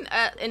looks like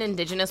an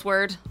indigenous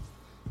word.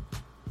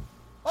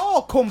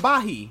 Oh,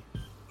 Combahee.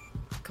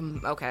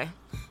 Okay.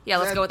 Yeah,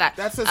 let's go with that.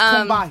 That says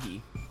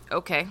Combahee.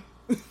 Okay.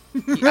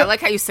 I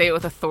like how you say it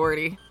with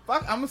authority.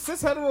 Fuck, I'm a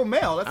cis hetero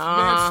male. That's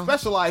man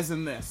specialized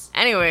in this.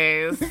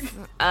 Anyways,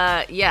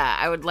 yeah,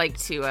 I would like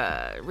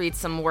to read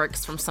some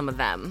works from some of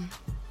them.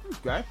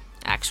 Okay.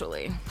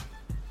 Actually.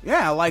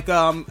 Yeah,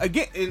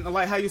 again,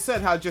 like how you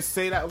said, how just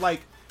say that,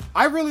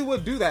 I really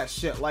would do that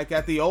shit. Like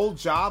at the old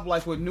job,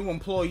 with new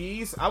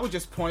employees, I would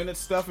just point at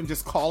stuff and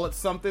just call it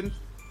something,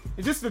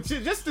 and just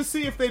to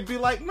see if they'd be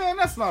like, man,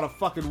 that's not a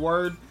fucking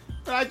word.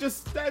 I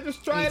just try it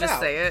out.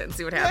 Just say it and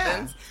see what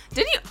happens.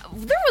 Didn't you?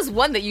 There was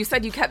one that you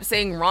said you kept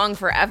saying wrong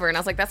forever, and I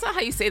was like, that's not how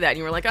you say that. And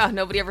you were like, oh,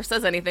 nobody ever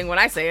says anything when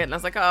I say it, and I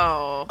was like,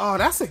 oh. Oh,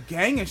 that's a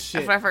gang of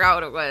shit. I forgot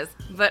what it was,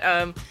 but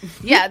no,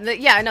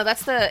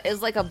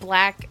 is like a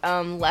black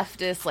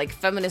leftist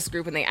feminist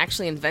group, and they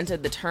actually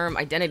invented the term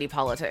identity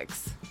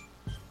politics.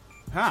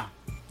 Huh?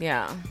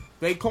 Yeah.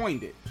 They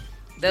coined it.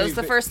 That was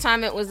the first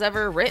time it was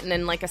ever written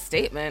in a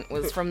statement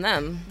was from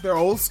them. They're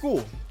old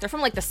school. They're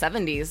from the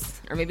 70s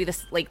or maybe the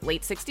late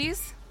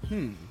 60s.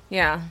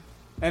 Yeah.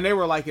 And they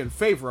were in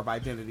favor of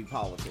identity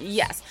politics.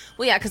 Yes.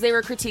 Well, yeah, because they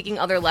were critiquing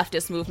other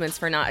leftist movements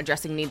for not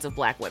addressing needs of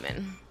black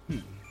women.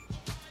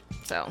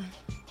 So.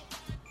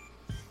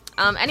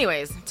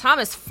 Anyways,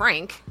 Thomas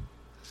Frank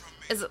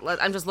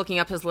I'm just looking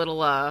up his little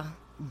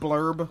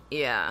blurb.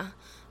 Yeah.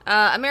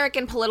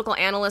 American political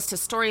analyst,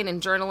 historian,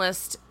 and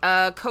journalist,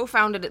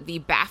 co-founded the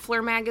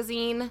Baffler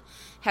magazine,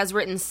 has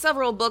written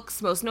several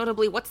books, most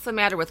notably What's the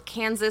Matter with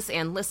Kansas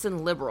and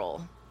Listen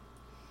Liberal.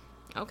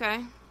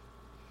 Okay.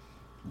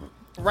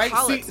 Right?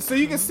 So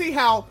you can see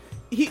how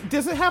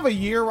does it have a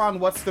year on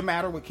What's the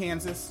Matter with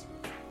Kansas?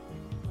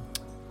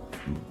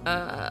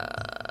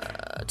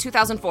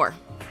 2004.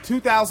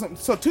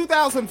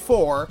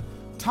 2004,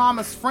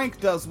 Thomas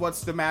Frank does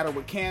What's the Matter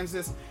with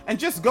Kansas, and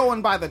just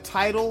going by the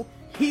title,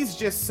 he's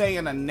just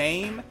saying a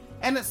name,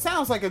 and it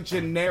sounds like a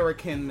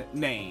generic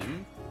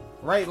name,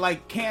 right?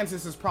 Like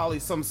Kansas is probably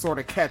some sort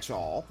of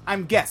catch-all,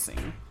 I'm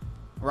guessing.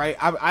 Right?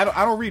 I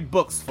don't read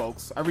books,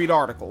 folks. I read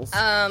articles.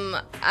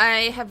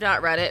 I have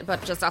not read it,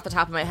 but just off the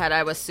top of my head,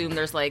 I would assume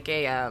there's like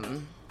a,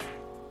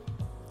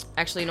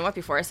 Actually, you know what?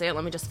 Before I say it,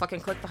 let me just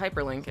fucking click the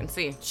hyperlink and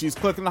see. She's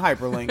clicking the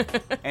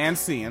hyperlink and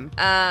seeing.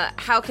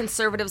 How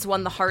conservatives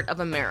won the heart of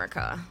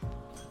America.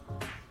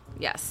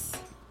 Yes.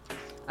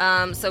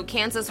 So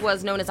Kansas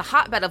was known as a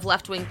hotbed of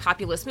left-wing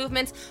populist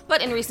movements,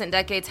 but in recent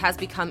decades has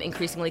become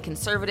increasingly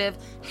conservative.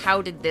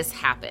 How did this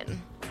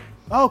happen?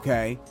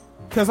 Okay.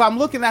 Because I'm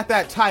looking at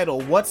that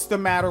title, What's the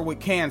Matter with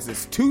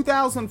Kansas?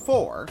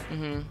 2004.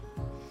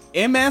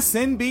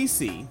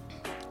 MSNBC.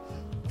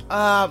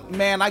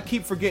 Man, I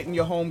keep forgetting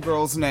your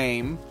homegirl's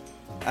name.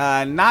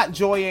 Not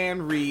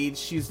Joyanne Reed.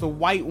 She's the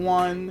white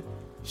one.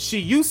 She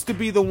used to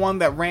be the one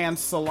that ran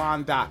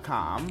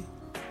Salon.com.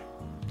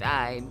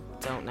 I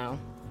don't know.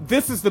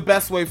 This is the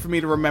best way for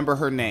me to remember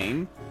her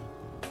name.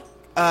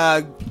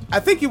 I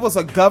think he was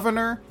a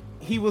governor.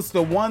 He was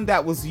the one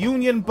that was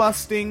union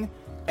busting.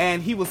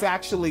 And he was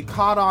actually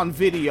caught on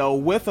video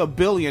with a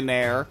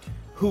billionaire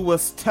who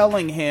was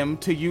telling him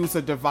to use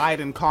a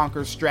divide and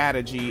conquer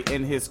strategy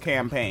in his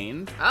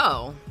campaign.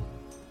 Oh.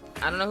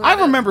 I don't know who I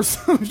remember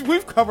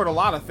we've covered a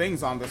lot of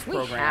things on this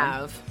program. We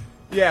have.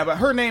 Yeah, but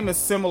her name is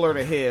similar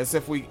to his,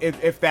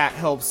 if that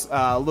helps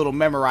a little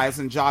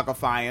memorizing,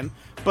 jogifying.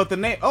 But the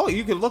name,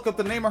 you can look up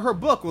the name of her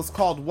book, was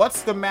called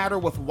What's the Matter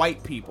with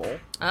White People?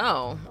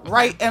 Oh. Okay.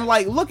 Right? And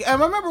like, look, I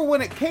remember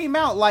when it came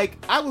out, like,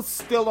 I was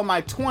still in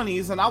my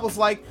 20s, and I was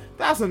like,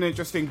 that's an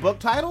interesting book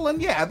title, and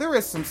yeah, there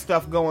is some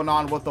stuff going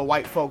on with the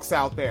white folks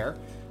out there.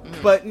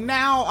 But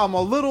now I'm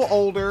a little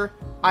older,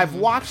 I've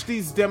watched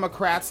these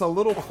Democrats a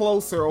little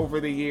closer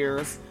over the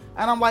years,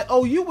 and I'm like,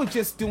 oh, you were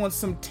just doing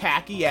some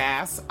tacky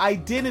ass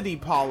identity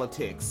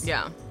politics.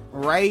 Yeah.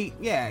 Right?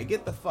 Yeah,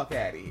 get the fuck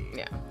out of here.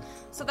 Yeah.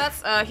 So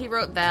that's, he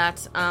wrote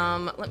that.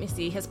 Let me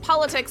see. His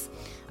politics.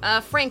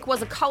 Frank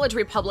was a college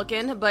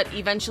Republican, but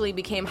eventually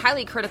became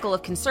highly critical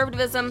of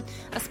conservatism,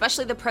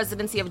 especially the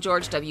presidency of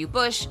George W.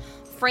 Bush.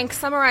 Frank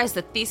summarized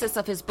the thesis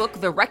of his book,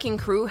 The Wrecking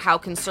Crew, How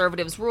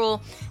Conservatives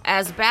Rule,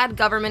 as bad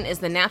government is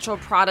the natural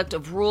product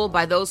of rule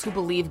by those who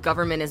believe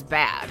government is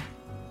bad.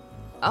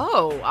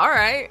 Oh, all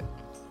right.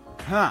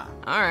 Huh.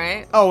 All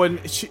right. Oh,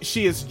 and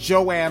she is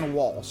Joanne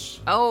Walsh.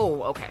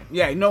 Oh, okay.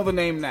 Yeah, you know the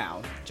name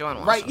now. Joanne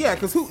Walsh. Right, yeah,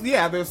 because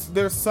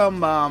there's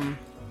some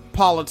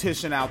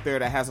politician out there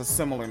that has a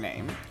similar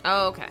name.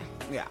 Oh, okay.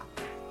 Yeah.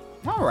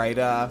 All right,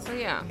 so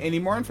yeah. Any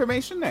more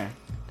information there?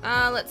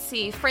 Let's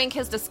see. Frank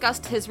has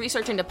discussed his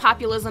research into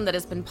populism that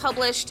has been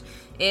published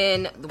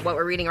in what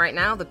we're reading right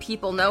now, The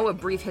People Know, A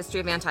Brief History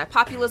of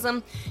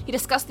Anti-Populism. He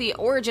discussed the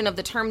origin of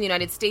the term the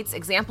United States,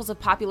 examples of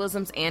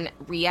populisms, and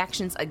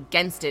reactions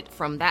against it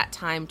from that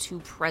time to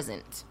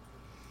present.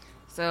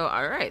 So,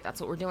 all right,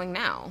 that's what we're doing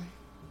now.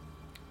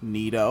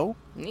 Neato.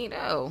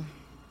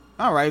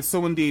 All right,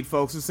 so indeed,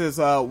 folks, this is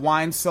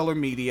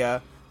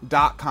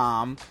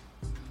winecellarmedia.com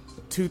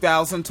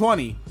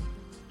 2020.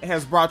 It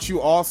has brought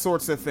you all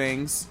sorts of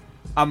things.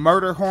 A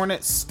murder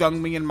hornet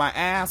stung me in my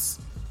ass,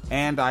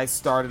 and I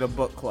started a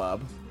book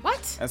club.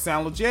 What? That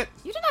sound legit?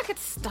 You did not get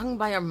stung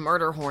by a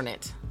murder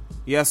hornet.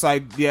 Yes,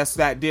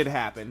 that did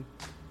happen.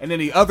 And then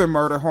the other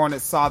murder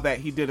hornet saw that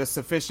he did a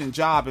sufficient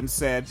job and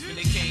said,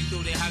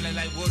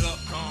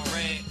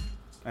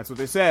 that's what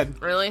they said.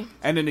 Really?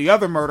 And then the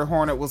other murder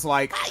hornet was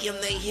like, I am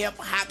the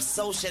hip-hop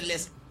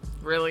socialist.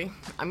 Really?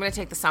 I'm going to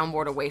take the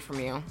soundboard away from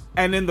you.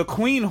 And then the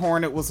queen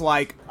hornet was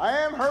like, I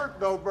am hurt,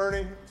 though,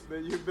 Bernie,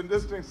 that you've been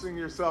distancing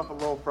yourself a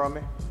little from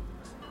me.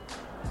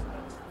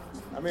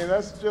 I mean,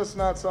 that's just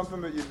not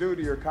something that you do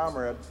to your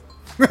comrade.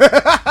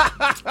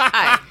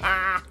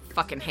 I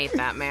fucking hate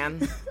that,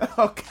 man.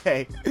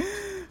 Okay.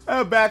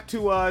 Back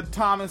to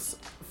Thomas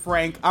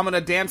Frank. I'm going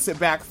to dance it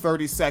back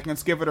 30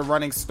 seconds, give it a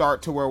running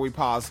start to where we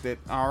paused it.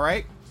 All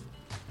right?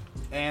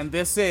 And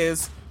this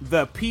is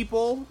The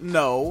People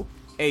Know,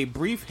 A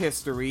Brief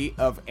History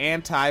of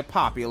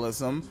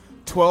Anti-Populism,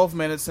 12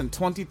 minutes and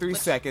 23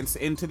 seconds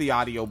into the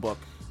audiobook.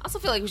 I also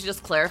feel like we should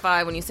just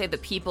clarify, when you say the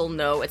people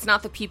know, it's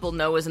not the people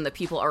know as in the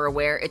people are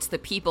aware, it's the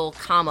people,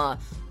 comma,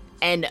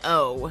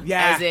 N-O.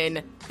 Yeah. As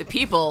in, the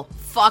people,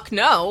 fuck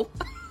no.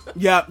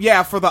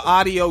 Yeah, for the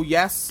audio,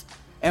 yes.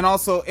 And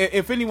also,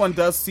 if anyone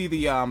does see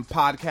the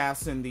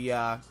podcast and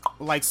the,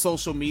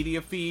 social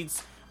media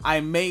feeds,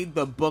 I made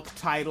the book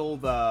title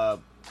the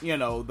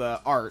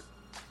art.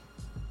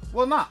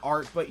 Well, not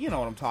art, but you know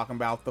what I'm talking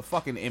about. The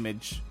fucking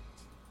image.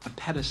 A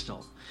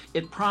pedestal.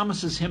 It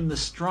promises him the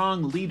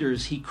strong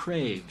leaders he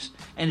craves,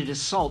 and it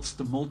assaults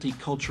the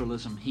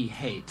multiculturalism he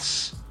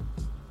hates.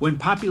 When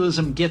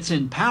populism gets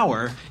in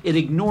power, it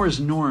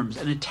ignores norms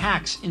and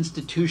attacks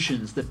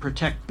institutions that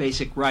protect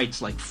basic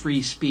rights like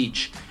free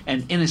speech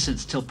and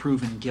innocence till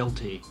proven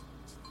guilty.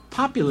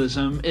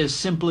 Populism is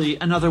simply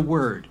another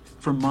word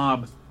for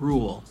mob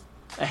rule,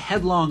 a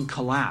headlong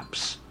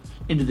collapse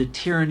into the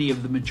tyranny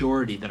of the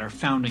majority that our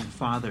founding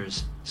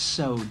fathers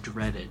so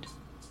dreaded.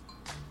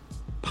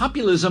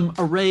 Populism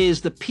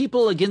arrays the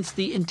people against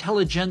the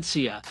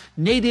intelligentsia,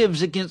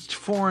 natives against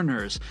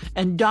foreigners,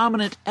 and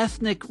dominant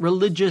ethnic,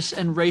 religious,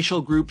 and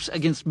racial groups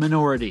against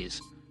minorities,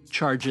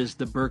 charges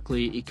the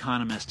Berkeley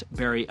economist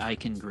Barry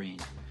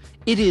Eichengreen.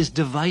 It is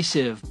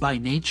divisive by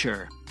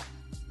nature.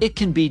 It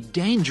can be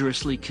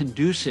dangerously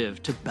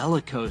conducive to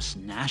bellicose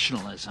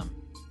nationalism.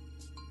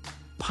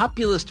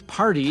 Populist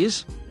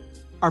parties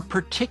are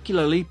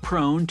particularly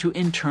prone to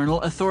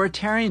internal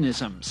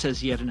authoritarianism,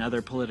 says yet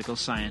another political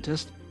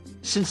scientist,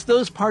 since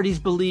those parties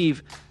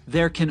believe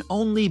there can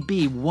only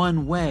be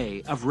one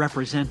way of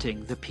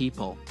representing the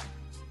people.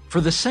 For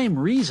the same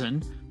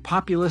reason,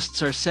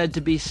 populists are said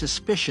to be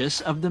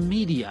suspicious of the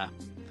media.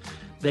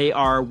 They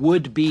are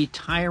would-be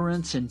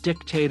tyrants and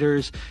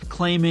dictators,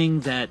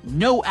 claiming that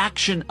no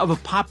action of a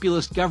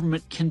populist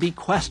government can be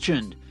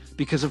questioned,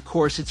 because of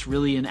course it's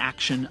really an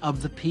action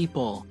of the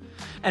people.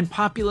 And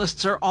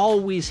populists are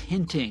always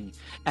hinting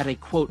at a,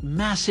 quote,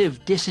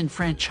 massive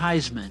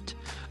disenfranchisement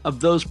of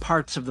those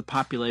parts of the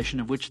population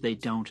of which they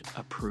don't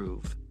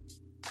approve.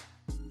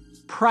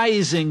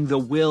 Prizing the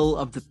will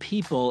of the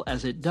people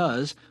as it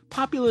does,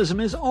 populism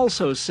is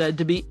also said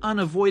to be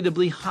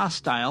unavoidably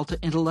hostile to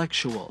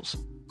intellectuals.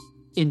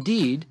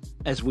 Indeed,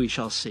 as we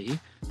shall see,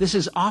 this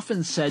is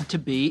often said to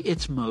be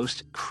its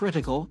most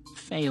critical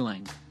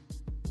failing.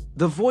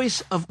 The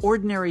voice of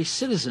ordinary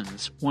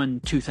citizens, one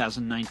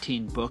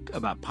 2019 book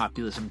about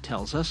populism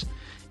tells us,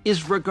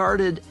 is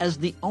regarded as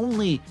the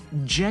only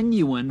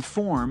genuine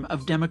form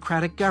of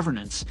democratic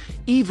governance,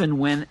 even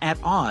when at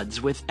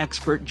odds with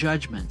expert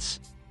judgments,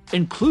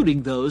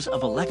 including those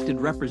of elected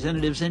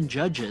representatives and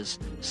judges,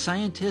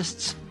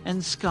 scientists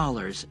and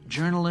scholars,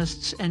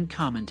 journalists and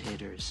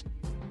commentators.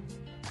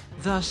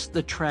 Thus,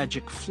 the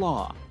tragic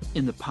flaw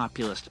in the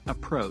populist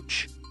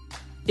approach.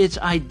 Its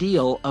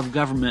ideal of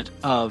government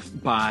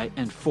of, by,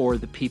 and for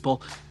the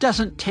people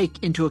doesn't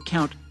take into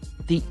account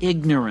the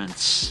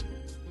ignorance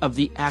of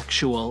the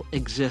actual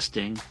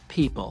existing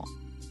people.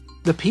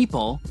 The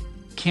people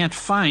can't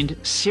find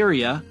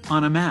Syria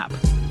on a map.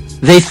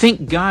 They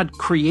think God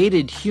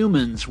created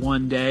humans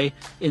one day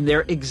in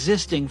their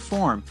existing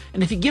form,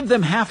 and if you give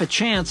them half a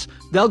chance,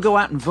 they'll go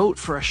out and vote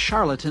for a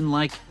charlatan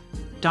like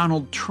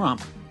Donald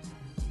Trump.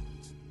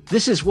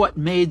 This is what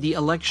made the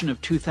election of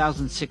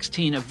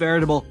 2016 a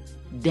veritable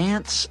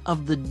dance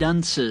of the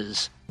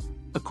dunces,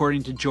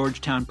 according to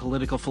Georgetown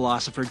political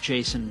philosopher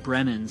Jason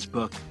Brennan's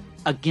book,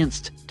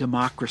 Against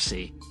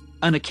Democracy,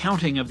 an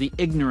accounting of the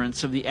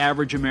ignorance of the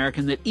average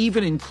American that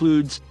even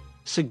includes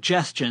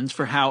suggestions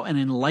for how an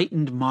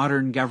enlightened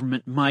modern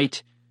government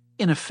might,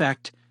 in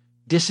effect,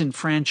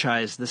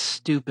 disenfranchise the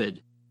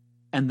stupid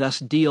and thus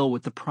deal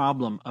with the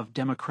problem of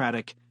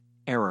democratic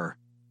error.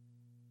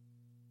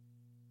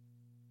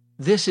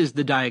 This is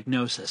the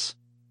diagnosis.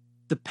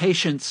 The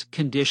patient's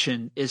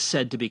condition is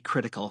said to be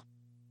critical.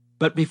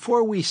 But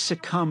before we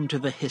succumb to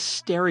the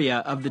hysteria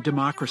of the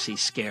democracy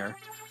scare,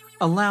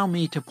 allow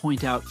me to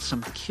point out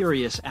some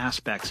curious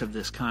aspects of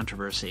this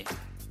controversy.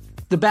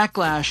 The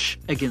backlash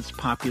against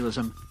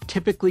populism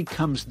typically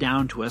comes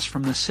down to us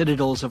from the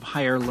citadels of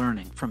higher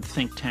learning, from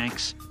think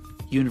tanks,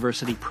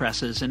 university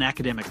presses, and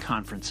academic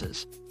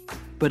conferences.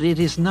 But it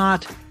is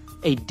not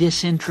a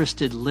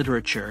disinterested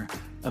literature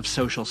of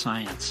social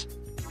science.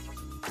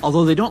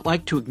 Although they don't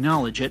like to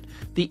acknowledge it,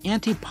 the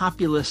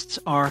anti-populists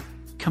are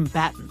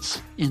combatants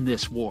in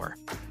this war,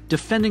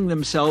 defending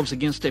themselves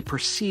against a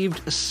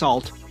perceived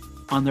assault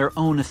on their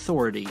own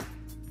authority,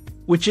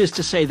 which is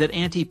to say that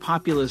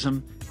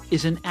anti-populism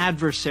is an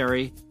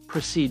adversary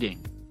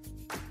proceeding.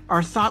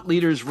 Our thought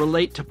leaders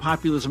relate to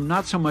populism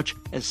not so much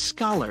as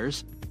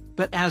scholars,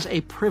 but as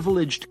a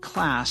privileged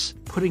class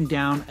putting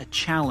down a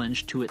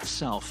challenge to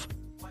itself.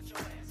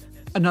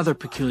 Another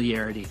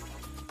peculiarity.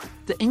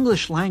 The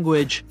English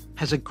language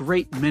has a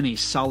great many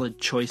solid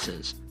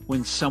choices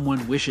when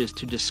someone wishes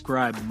to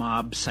describe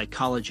mob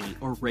psychology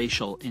or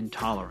racial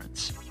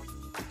intolerance.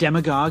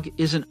 Demagogue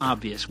is an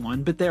obvious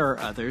one, but there are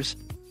others.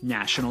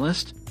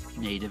 Nationalist,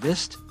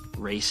 nativist,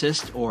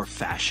 racist, or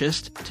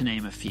fascist, to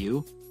name a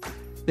few.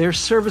 They're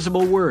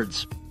serviceable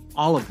words,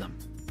 all of them.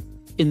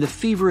 In the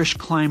feverish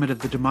climate of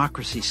the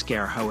democracy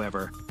scare,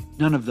 however,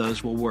 none of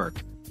those will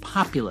work.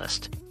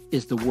 Populist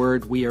is the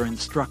word we are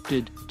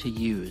instructed to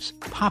use.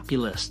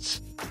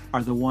 Populists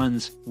are the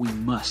ones we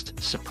must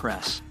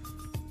suppress.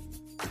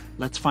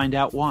 Let's find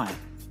out why.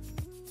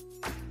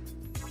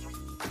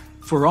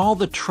 For all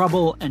the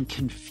trouble and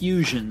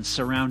confusion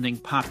surrounding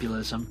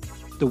populism,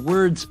 the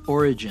word's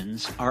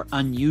origins are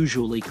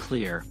unusually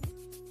clear.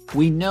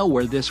 We know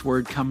where this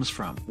word comes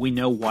from. We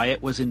know why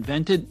it was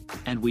invented,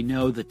 and we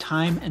know the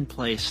time and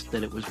place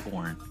that it was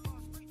born.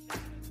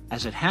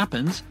 As it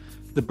happens,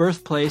 the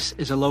birthplace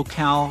is a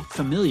locale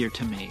familiar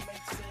to me,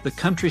 the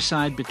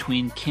countryside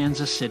between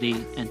Kansas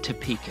City and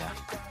Topeka.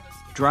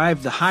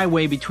 Drive the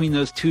highway between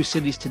those two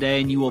cities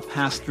today and you will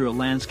pass through a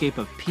landscape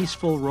of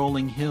peaceful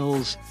rolling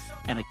hills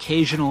and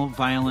occasional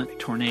violent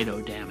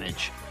tornado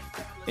damage.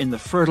 In the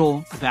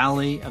fertile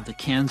valley of the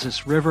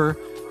Kansas River,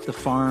 the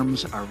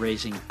farms are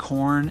raising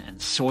corn and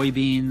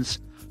soybeans.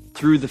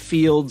 Through the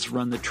fields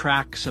run the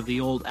tracks of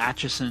the old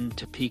Atchison,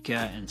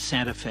 Topeka, and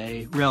Santa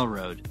Fe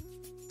Railroad.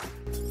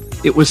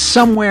 It was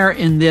somewhere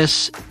in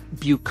this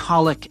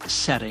bucolic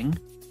setting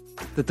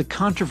that the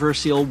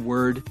controversial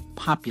word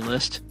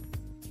populist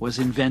was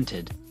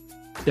invented.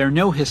 There are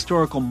no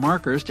historical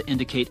markers to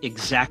indicate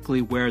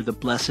exactly where the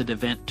blessed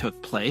event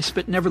took place,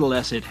 but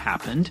nevertheless it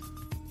happened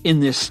in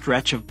this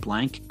stretch of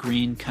blank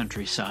green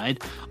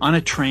countryside on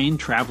a train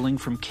traveling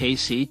from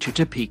KC to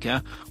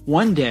Topeka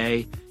one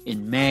day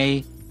in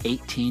May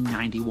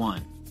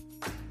 1891.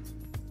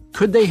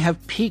 Could they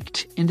have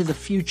peeked into the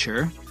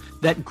future,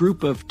 that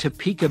group of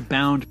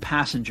Topeka-bound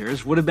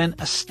passengers would have been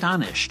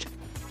astonished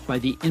by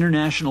the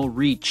international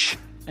reach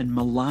and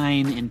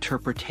malign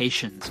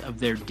interpretations of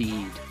their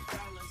deed.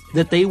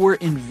 That they were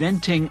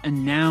inventing a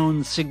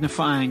noun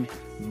signifying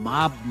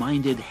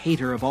mob-minded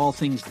hater of all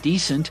things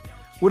decent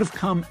would have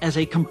come as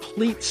a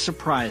complete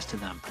surprise to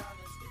them.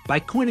 By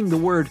coining the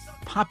word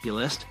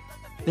populist,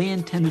 they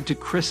intended to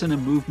christen a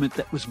movement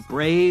that was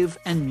brave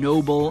and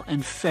noble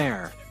and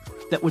fair,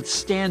 that would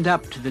stand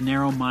up to the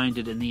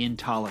narrow-minded and the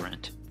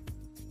intolerant.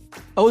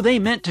 Oh, they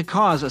meant to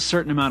cause a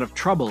certain amount of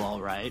trouble,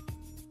 all right.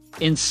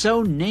 In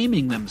so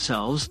naming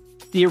themselves,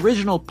 the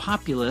original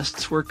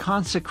populists were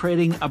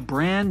consecrating a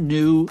brand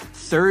new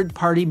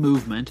third-party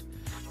movement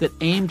that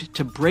aimed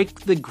to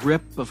break the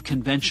grip of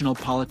conventional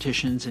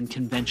politicians and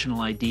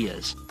conventional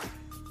ideas.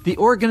 The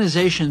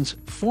organization's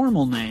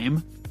formal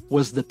name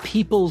was the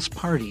People's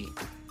Party.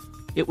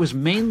 It was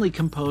mainly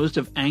composed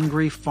of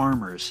angry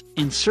farmers,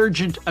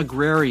 insurgent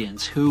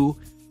agrarians who,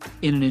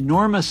 in an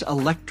enormous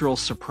electoral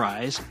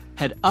surprise,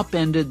 had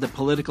upended the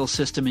political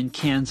system in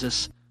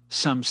Kansas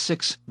some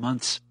 6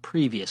 months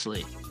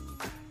previously.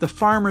 The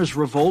farmers'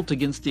 revolt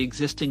against the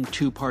existing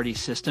two-party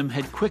system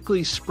had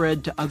quickly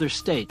spread to other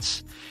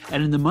states,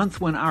 and in the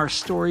month when our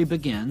story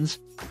begins,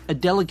 a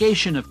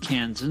delegation of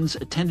Kansans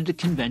attended a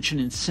convention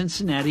in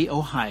Cincinnati,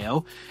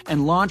 Ohio,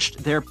 and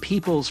launched their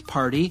People's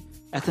Party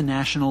at the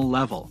national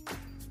level.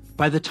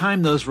 By the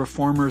time those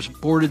reformers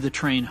boarded the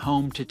train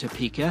home to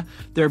Topeka,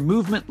 their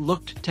movement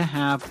looked to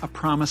have a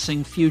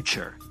promising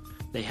future.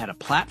 They had a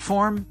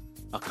platform,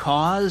 a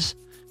cause,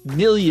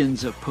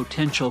 millions of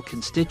potential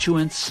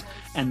constituents,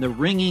 and the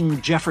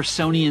ringing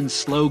Jeffersonian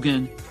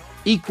slogan,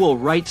 "Equal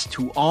rights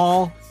to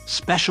all,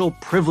 special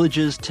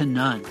privileges to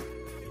none."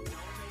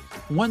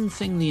 One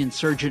thing the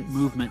insurgent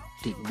movement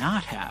did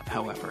not have,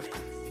 however,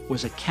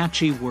 was a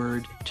catchy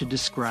word to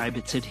describe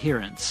its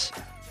adherents.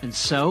 And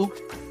so,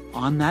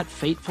 on that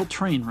fateful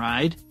train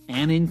ride,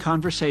 and in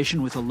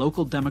conversation with a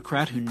local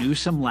Democrat who knew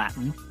some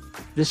Latin,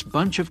 this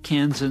bunch of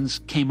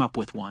Kansans came up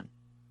with one.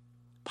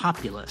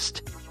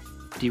 Populist,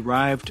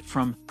 derived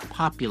from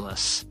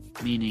populus,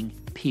 meaning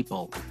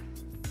people.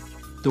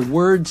 The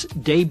word's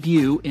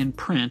debut in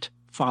print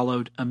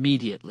followed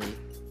immediately.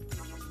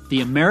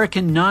 The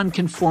American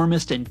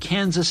Nonconformist and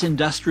Kansas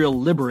Industrial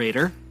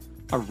Liberator,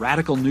 a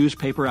radical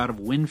newspaper out of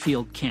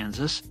Winfield,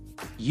 Kansas,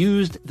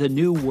 used the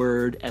new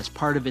word as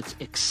part of its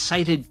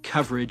excited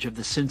coverage of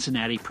the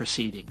Cincinnati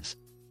proceedings.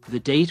 The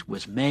date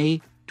was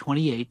May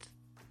 28,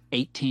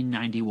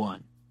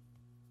 1891.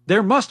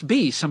 There must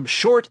be some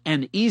short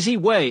and easy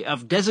way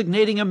of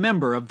designating a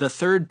member of the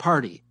third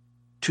party.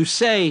 To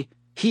say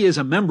he is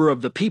a member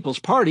of the People's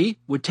Party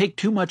would take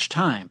too much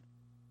time.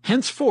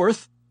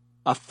 Henceforth,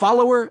 a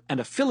follower and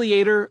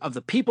affiliator of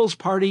the People's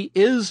Party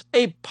is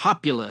a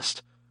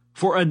populist,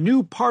 for a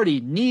new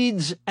party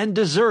needs and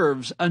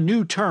deserves a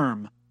new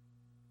term.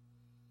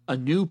 A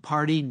new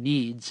party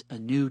needs a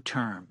new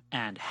term,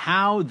 and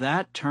how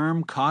that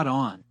term caught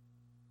on.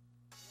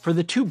 For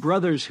the two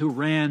brothers who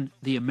ran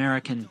the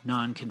American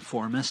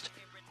Nonconformist,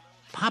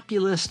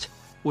 populist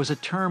was a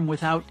term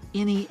without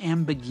any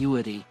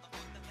ambiguity.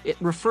 It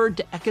referred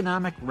to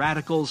economic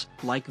radicals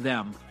like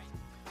them.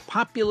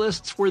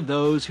 Populists were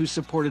those who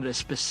supported a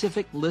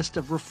specific list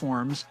of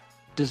reforms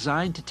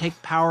designed to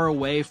take power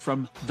away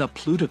from the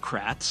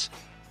plutocrats,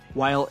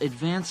 while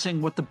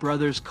advancing what the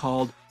brothers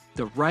called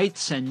the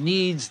rights and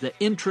needs, the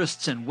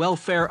interests and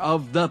welfare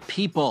of the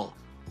people.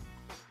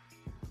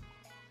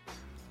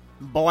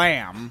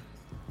 Blam.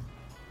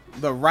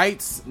 The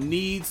rights,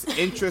 needs,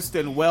 interest,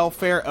 and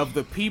welfare of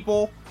the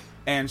people.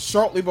 And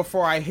shortly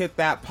before I hit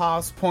that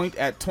pause point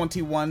at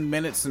 21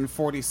 minutes and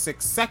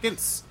 46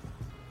 seconds,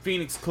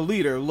 Phoenix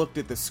Calida looked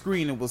at the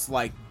screen and was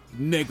like,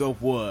 "Nigga,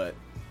 what?"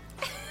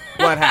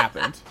 What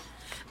happened?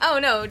 Oh,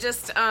 no,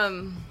 just,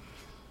 I'm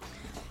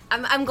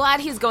glad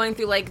he's going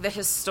through, like, the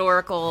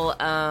historical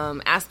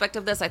aspect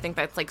of this. I think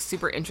that's, like,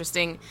 super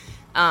interesting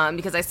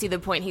because I see the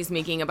point he's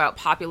making about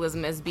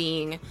populism as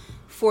being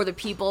for the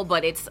people,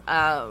 but it's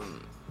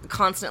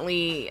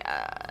constantly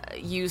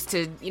used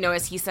to,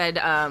 as he said,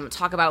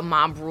 talk about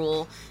mob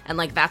rule, and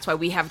like that's why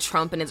we have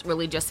Trump, and it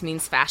really just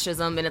means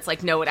fascism. And it's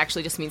like, no, it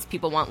actually just means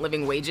people want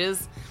living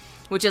wages,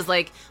 which is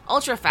like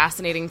ultra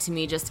fascinating to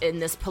me just in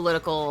this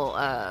political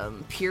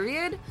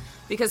period,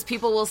 because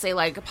people will say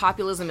like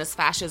populism is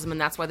fascism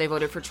and that's why they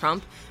voted for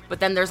Trump.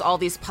 But then there's all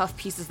these puff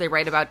pieces they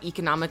write about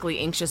economically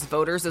anxious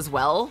voters as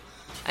well.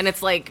 And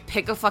it's like,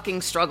 pick a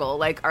fucking struggle.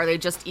 Like, are they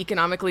just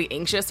economically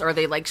anxious, or are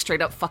they like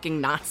straight up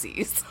fucking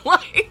Nazis?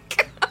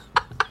 Like,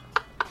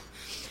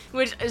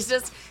 which is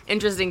just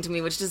interesting to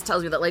me, which just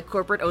tells me that like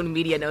corporate owned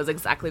media knows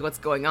exactly what's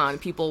going on.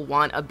 People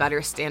want a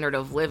better standard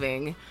of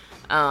living,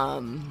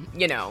 and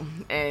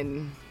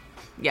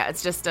yeah,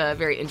 it's just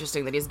very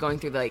interesting that he's going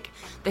through like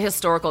the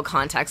historical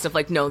context of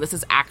like, no, this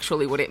is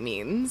actually what it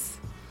means.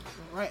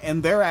 Right,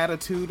 and their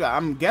attitude,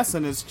 I'm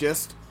guessing, is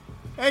just,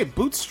 hey,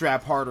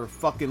 bootstrap harder,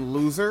 fucking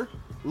loser.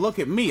 Look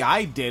at me,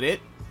 I did it.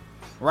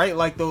 Right?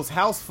 Like those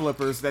house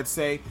flippers that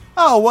say,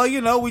 oh,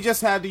 well, we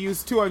just had to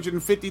use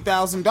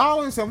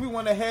 $250,000 and we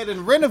went ahead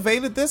and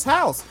renovated this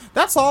house.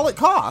 That's all it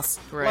costs.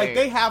 Right. Like,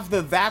 they have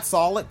the that's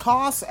all it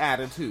costs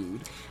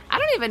attitude. I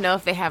don't even know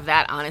if they have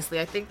that, honestly.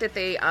 I think that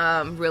they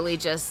really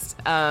just,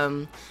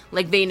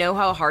 like, they know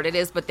how hard it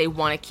is, but they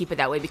want to keep it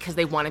that way because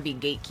they want to be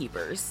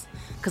gatekeepers.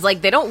 Because,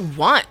 like, they don't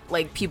want,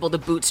 like, people to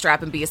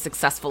bootstrap and be as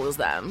successful as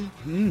them.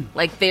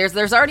 Like, there's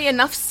already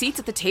enough seats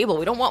at the table.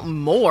 We don't want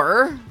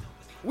more.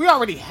 We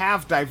already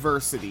have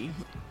diversity.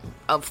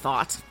 Of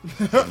thought.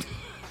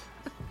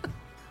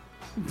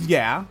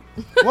 Yeah.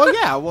 Well,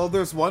 yeah. Well,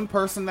 there's one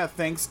person that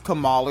thinks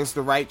Kamala's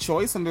the right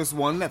choice, and there's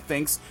one that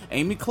thinks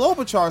Amy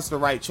Klobuchar's the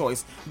right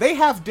choice. They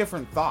have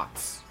different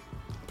thoughts.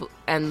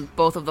 And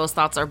both of those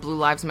thoughts are Blue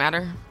Lives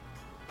Matter?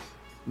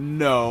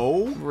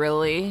 No.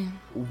 Really?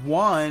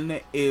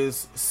 One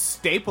is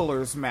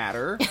Staplers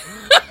Matter.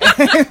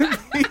 And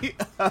the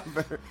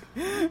other...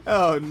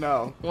 Oh,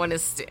 no. One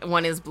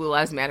is Blue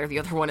Lives Matter. The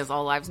other one is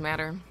All Lives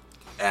Matter.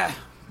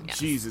 Yes.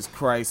 Jesus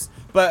Christ.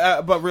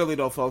 But really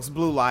though, folks,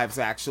 blue lives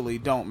actually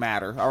don't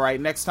matter. All right.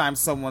 Next time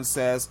someone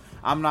says,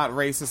 I'm not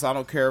racist, I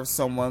don't care if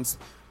someone's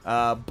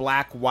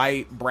black,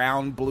 white,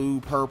 brown,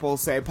 blue, purple,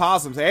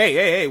 pause them. Say,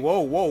 hey,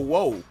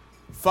 whoa.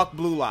 Fuck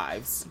blue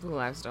lives. Blue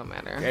lives don't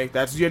matter. Okay,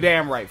 that's your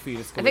damn right,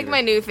 Fetus. I think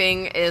my new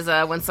thing is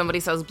when somebody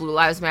says blue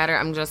lives matter,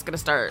 I'm just going to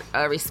start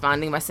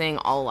responding by saying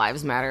all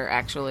lives matter,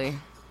 actually.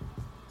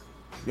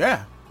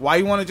 Yeah. Why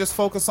you want to just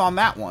focus on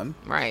that one?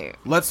 Right.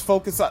 Let's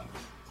focus on...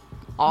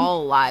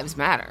 All lives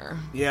matter.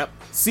 Yep.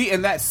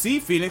 See,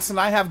 Phoenix and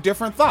I have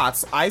different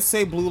thoughts. I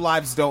say blue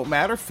lives don't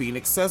matter.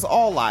 Phoenix says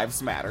all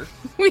lives matter.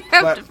 We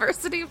have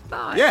diversity of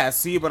thought. Yeah,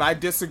 see, but I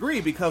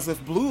disagree, because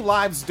if blue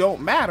lives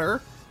don't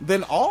matter,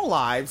 then all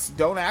lives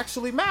don't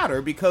actually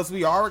matter, because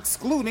we are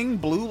excluding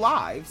blue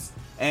lives.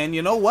 And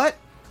you know what?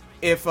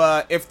 If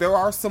there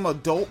are some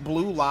adult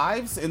blue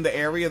lives in the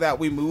area that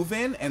we move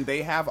in, and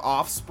they have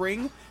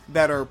offspring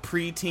that are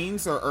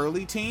pre-teens or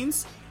early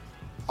teens,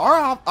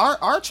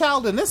 our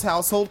child in this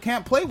household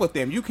can't play with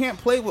them. You can't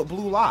play with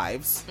blue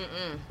lives.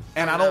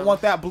 And I don't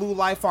want that blue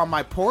life on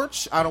my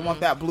porch. I don't want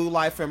that blue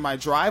life in my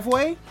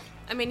driveway.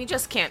 I mean, you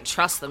just can't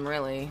trust them,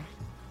 really.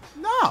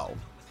 No.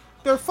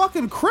 They're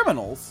fucking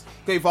criminals.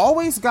 They've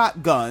always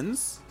got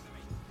guns.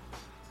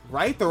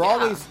 Right? They're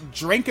always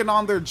drinking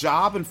on their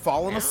job and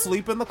falling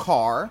asleep in the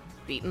car.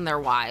 Beating their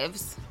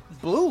wives.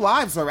 Blue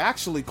lives are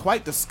actually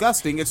quite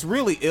disgusting. It's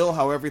really ill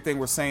how everything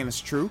we're saying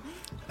is true.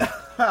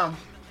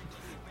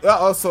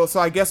 So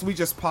I guess we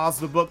just paused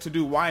the book to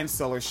do wine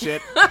cellar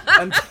shit.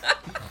 We're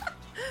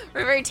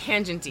very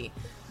tangenty.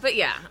 But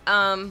yeah,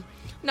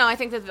 no, I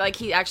think that like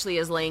he actually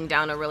is laying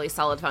down a really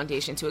solid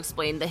foundation to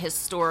explain the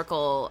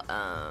historical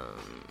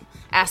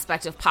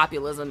aspect of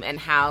populism and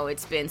how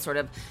it's been sort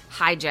of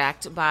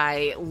hijacked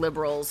by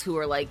liberals who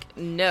are like,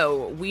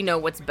 no, we know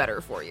what's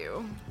better for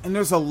you. And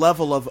there's a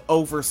level of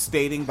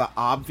overstating the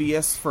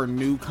obvious for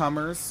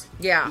newcomers.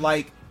 Yeah.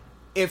 Like,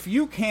 if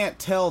you can't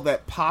tell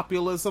that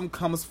populism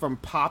comes from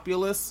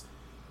populace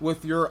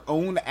with your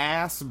own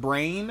ass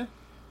brain,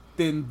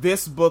 then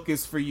this book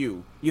is for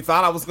you. You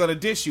thought I was going to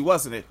dish you,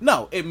 wasn't it?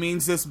 No, it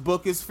means this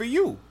book is for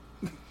you.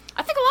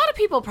 I think a lot of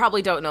people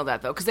probably don't know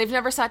that, though, because they've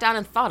never sat down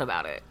and thought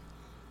about it.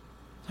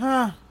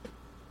 Huh.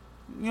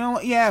 You know,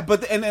 yeah,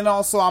 but and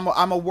also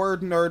I'm a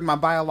word nerd. My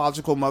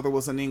biological mother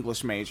was an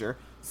English major.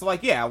 So,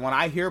 like, yeah, when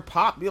I hear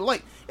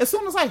like, as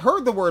soon as I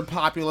heard the word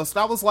populist,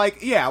 I was like,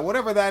 yeah,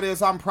 whatever that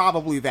is, I'm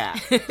probably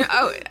that.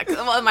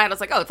 Well, in my head, I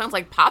was like, it sounds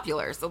like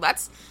popular, so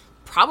that's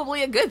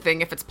probably a good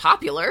thing if it's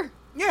popular.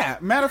 Yeah,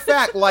 matter of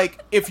fact,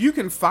 like, if you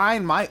can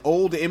find my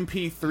old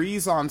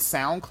MP3s on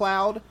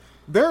SoundCloud,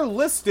 they're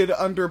listed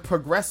under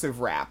progressive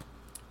rap.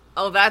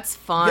 Oh, that's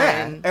fun.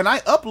 Yeah, and I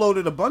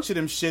uploaded a bunch of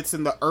them shits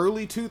in the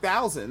early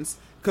 2000s,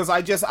 because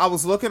I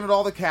was looking at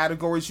all the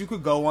categories you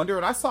could go under,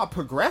 and I saw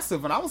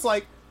progressive, and I was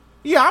like,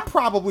 yeah, I'm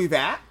probably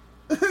that.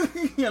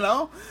 You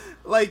know?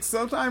 Like,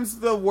 sometimes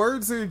the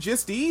words are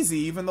just easy,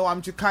 even though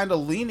I'm just kind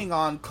of leaning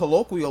on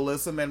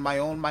colloquialism and my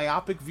own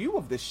myopic view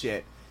of this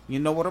shit. You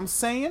know what I'm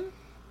saying?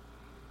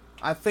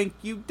 I think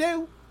you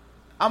do.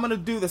 I'm going to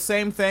do the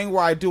same thing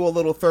where I do a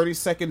little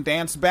 30-second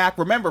dance back.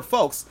 Remember,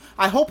 folks,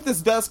 I hope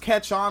this does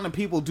catch on and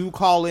people do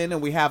call in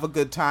and we have a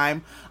good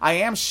time. I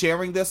am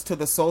sharing this to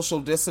the Social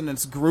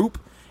Dissonance group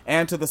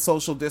and to the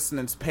Social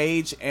Dissonance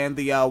page and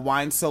the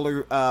Wine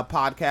Cellar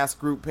podcast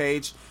group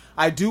page.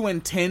 I do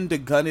intend to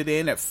gun it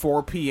in at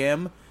 4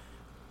 p.m.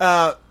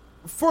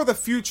 For the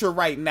future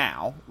right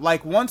now.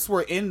 Like, once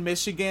we're in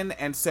Michigan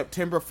and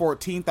September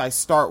 14th I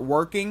start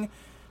working,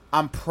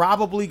 I'm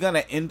probably going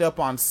to end up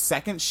on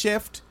second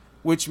shift,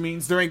 which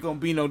means there ain't going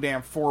to be no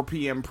damn 4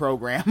 p.m.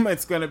 program.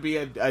 It's going to be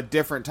a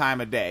different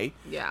time of day.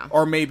 Yeah.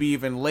 Or maybe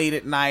even late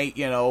at night,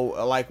 you know,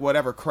 like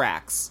whatever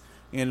cracks.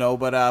 You know,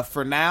 but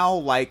for now,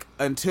 like,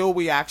 until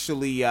we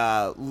actually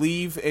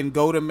leave and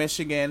go to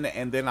Michigan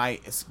and then I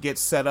get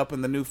set up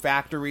in the new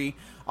factory,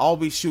 I'll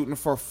be shooting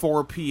for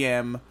 4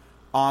 p.m.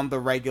 on the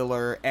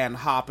regular and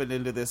hopping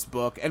into this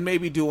book and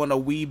maybe doing a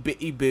wee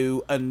bitty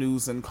boo, a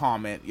news and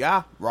comment.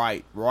 Yeah,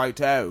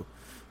 righto.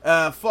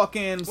 What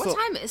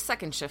time is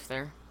second shift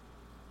there?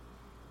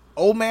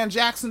 Old man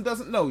Jackson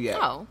doesn't know yet.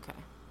 Oh, okay.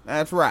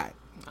 That's right.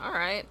 All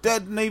right.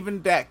 Doesn't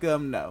even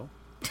dadgum know.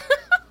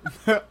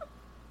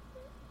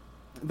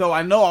 Though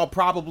I know I'll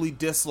probably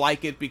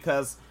dislike it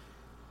because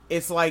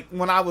it's like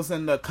when I was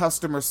in the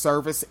customer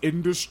service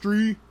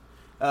industry,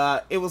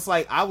 it was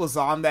like I was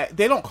on that.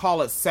 They don't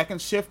call it second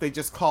shift. They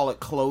just call it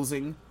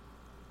closing,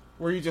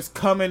 where you just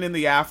come in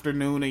the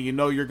afternoon and you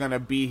know you're going to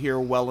be here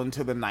well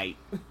into the night.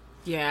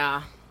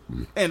 Yeah.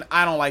 And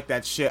I don't like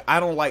that shit. I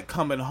don't like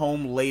coming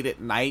home late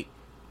at night.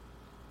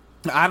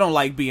 I don't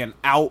like being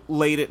out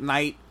late at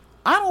night.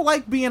 I don't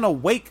like being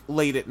awake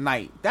late at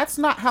night. That's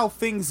not how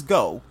things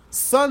go.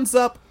 Sun's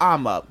up,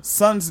 I'm up.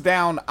 Sun's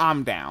down,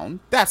 I'm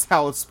down. That's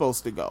how it's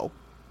supposed to go.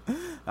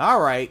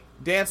 Alright,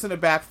 dancing it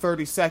back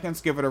 30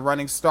 seconds, give it a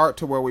running start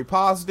to where we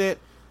paused it.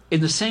 In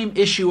the same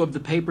issue of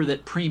the paper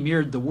that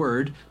premiered the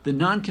Word, the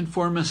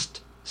nonconformist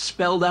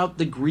spelled out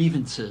the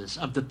grievances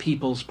of the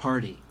People's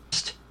Party.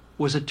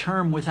 Was a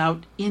term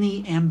without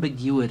any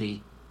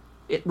ambiguity.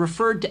 It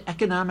referred to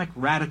economic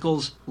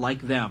radicals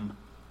like them.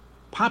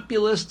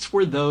 Populists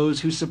were those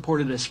who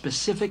supported a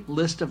specific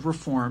list of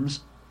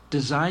reforms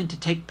designed to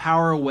take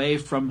power away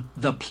from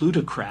the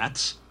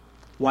plutocrats,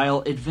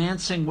 while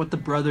advancing what the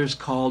brothers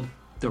called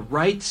the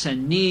rights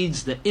and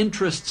needs, the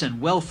interests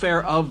and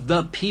welfare of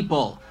the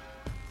people.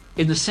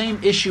 In the same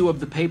issue of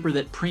the paper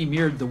that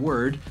premiered the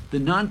Word, the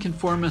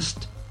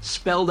nonconformist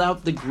spelled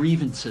out the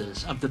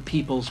grievances of the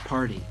People's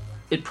Party.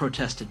 It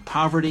protested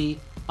poverty,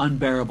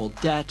 unbearable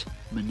debt,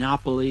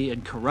 monopoly,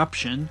 and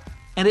corruption,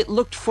 and it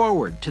looked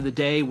forward to the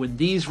day when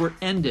these were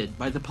ended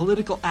by the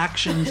political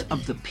actions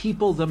of the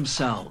people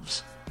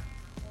themselves.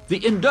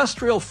 The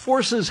industrial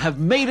forces have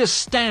made a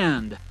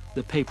stand,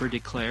 the paper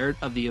declared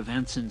of the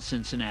events in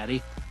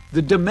Cincinnati.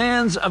 The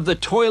demands of the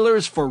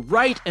toilers for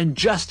right and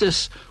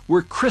justice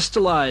were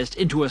crystallized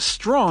into a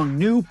strong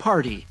new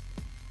party.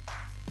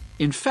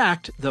 In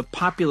fact, the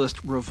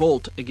populist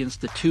revolt against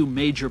the two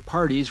major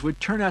parties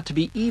would turn out to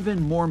be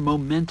even more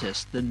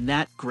momentous than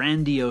that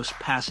grandiose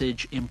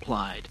passage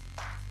implied.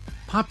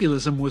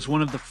 Populism was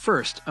one of the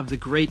first of the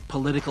great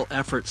political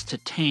efforts to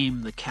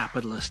tame the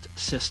capitalist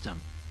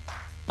system.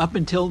 Up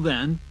until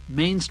then,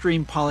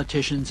 mainstream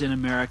politicians in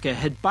America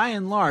had by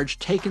and large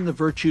taken the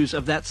virtues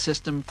of that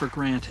system for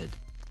granted.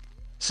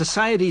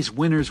 Society's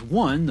winners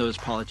won, those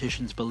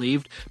politicians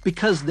believed,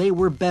 because they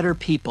were better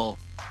people,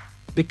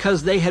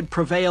 because they had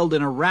prevailed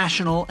in a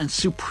rational and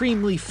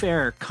supremely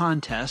fair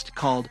contest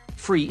called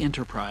free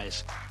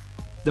enterprise.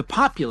 The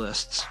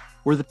populists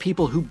were the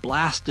people who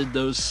blasted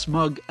those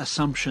smug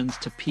assumptions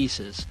to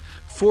pieces,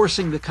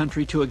 forcing the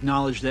country to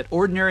acknowledge that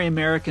ordinary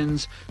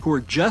Americans who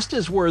were just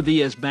as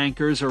worthy as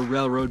bankers or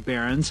railroad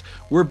barons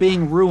were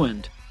being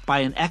ruined by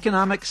an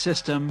economic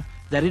system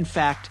that in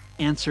fact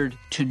answered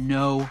to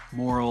no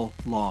moral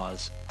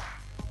laws.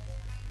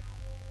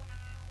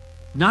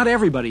 Not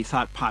everybody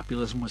thought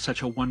populism was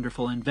such a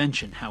wonderful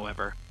invention,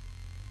 however.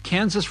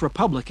 Kansas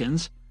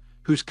Republicans,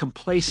 whose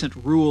complacent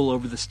rule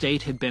over the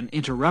state had been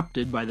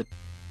interrupted by the...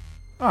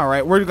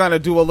 Alright, we're gonna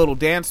do a little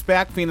dance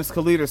back. Venus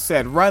Kalita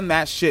said, run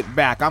that shit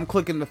back. I'm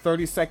clicking the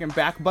 30-second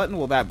back button.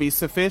 Will that be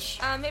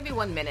sufficient? Maybe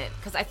 1 minute,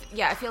 because I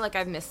feel like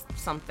I've missed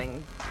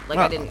something.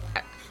 Like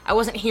I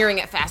wasn't hearing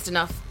it fast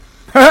enough.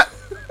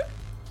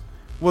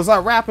 Was I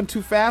rapping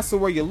too fast or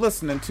were you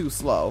listening too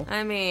slow?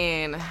 I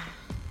mean...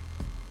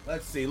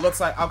 Let's see. Looks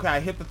like... Okay,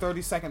 I hit the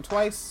 30-second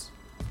twice.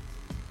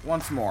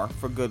 Once more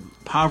for good...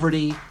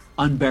 Poverty,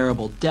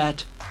 unbearable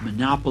debt,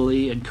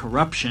 monopoly, and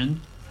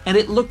corruption, and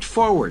it looked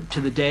forward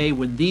to the day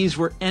when these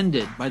were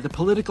ended by the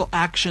political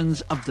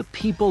actions of the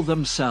people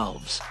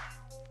themselves.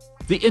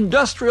 The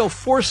industrial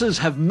forces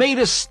have made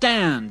a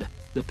stand,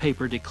 the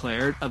paper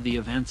declared of the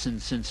events in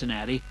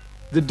Cincinnati.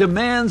 The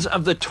demands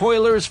of the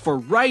toilers for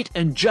right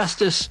and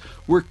justice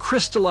were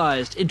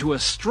crystallized into a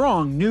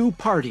strong new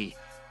party.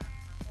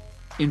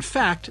 In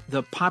fact,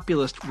 the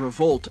populist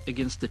revolt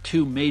against the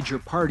two major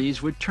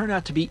parties would turn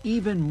out to be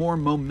even more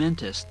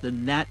momentous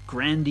than that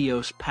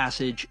grandiose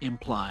passage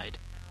implied.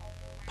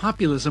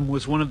 Populism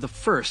was one of the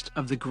first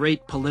of the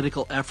great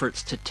political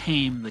efforts to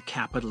tame the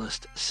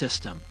capitalist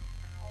system.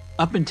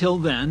 Up until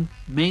then,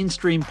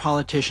 mainstream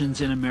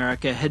politicians in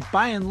America had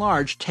by and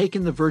large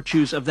taken the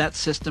virtues of that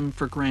system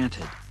for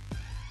granted.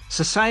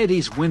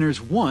 Society's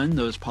winners won,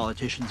 those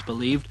politicians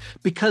believed,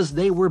 because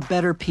they were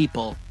better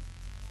people,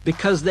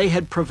 because they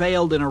had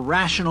prevailed in a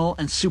rational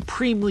and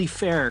supremely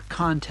fair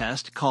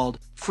contest called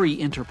free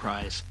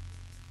enterprise.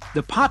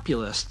 The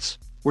populists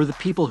were the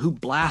people who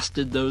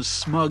blasted those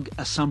smug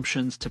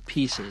assumptions to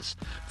pieces,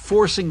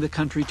 forcing the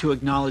country to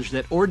acknowledge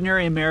that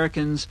ordinary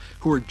Americans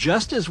who were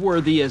just as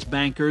worthy as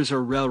bankers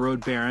or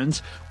railroad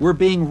barons were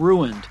being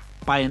ruined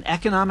by an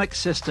economic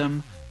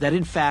system that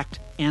in fact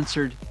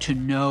answered to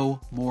no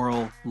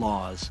moral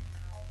laws.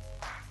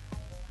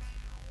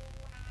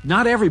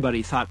 Not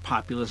everybody thought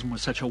populism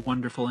was such a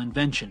wonderful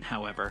invention,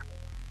 however.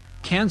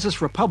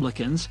 Kansas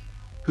Republicans,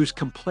 whose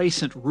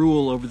complacent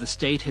rule over the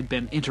state had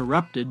been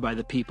interrupted by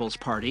the People's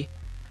Party,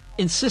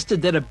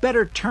 insisted that a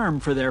better term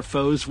for their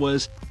foes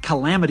was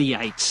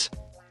calamityites,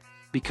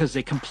 because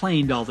they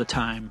complained all the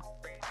time.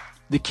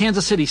 The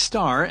Kansas City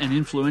Star, an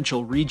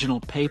influential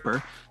regional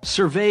paper,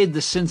 surveyed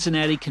the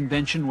Cincinnati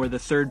convention where the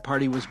Third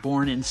Party was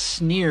born and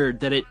sneered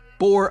that it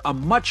bore a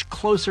much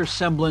closer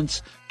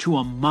semblance to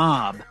a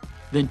mob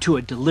than to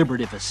a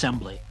deliberative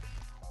assembly.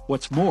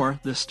 What's more,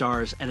 the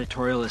Star's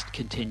editorialist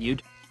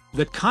continued,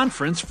 the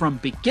conference from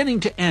beginning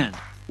to end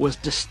was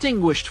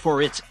distinguished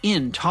for its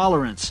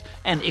intolerance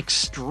and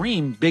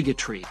extreme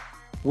bigotry,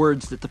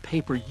 words that the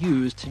paper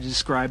used to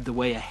describe the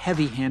way a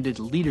heavy-handed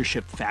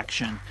leadership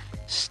faction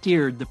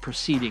steered the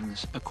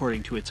proceedings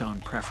according to its own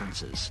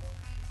preferences.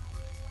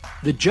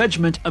 The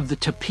judgment of the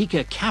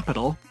Topeka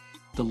Capitol,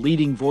 the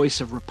leading voice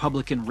of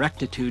Republican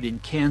rectitude in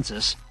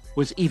Kansas,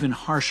 was even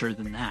harsher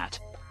than that.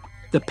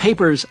 The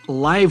paper's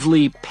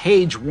lively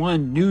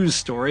page-one news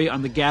story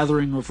on the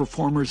gathering of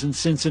reformers in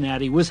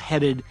Cincinnati was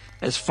headed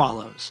as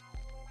follows.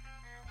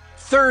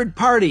 Third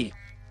Party.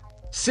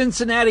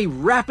 Cincinnati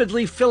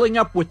rapidly filling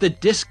up with the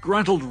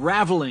disgruntled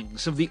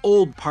ravelings of the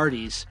old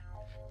parties.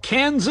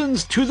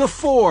 Kansans to the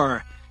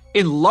fore,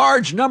 in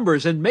large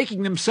numbers and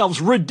making themselves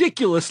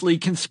ridiculously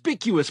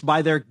conspicuous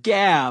by their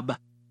gab.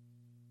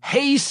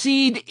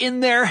 Hayseed in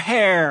their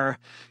hair.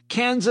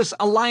 Kansas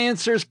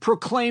alliancers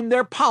proclaim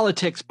their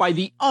politics by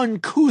the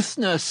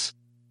uncouthness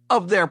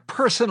of their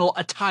personal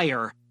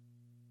attire.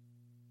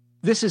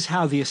 This is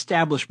how the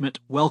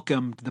establishment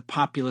welcomed the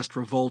populist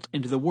revolt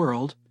into the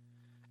world,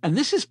 and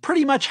this is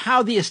pretty much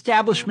how the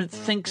establishment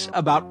thinks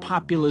about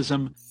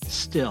populism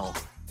still.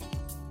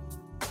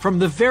 From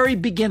the very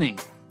beginning,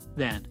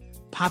 then,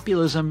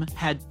 populism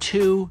had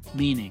two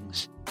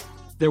meanings.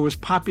 There was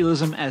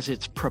populism as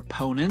its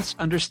proponents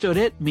understood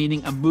it,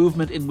 meaning a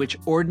movement in which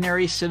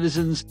ordinary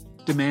citizens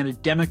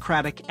demanded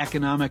democratic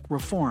economic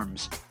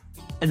reforms.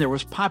 And there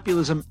was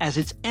populism as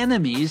its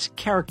enemies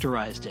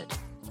characterized it,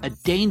 a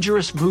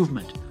dangerous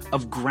movement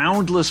of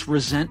groundless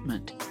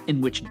resentment in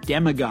which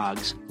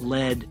demagogues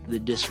led the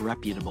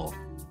disreputable.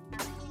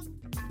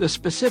 The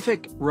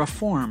specific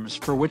reforms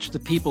for which the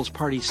People's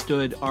Party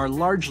stood are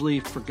largely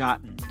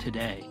forgotten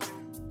today,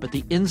 but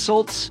the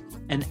insults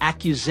and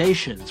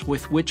accusations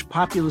with which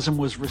populism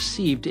was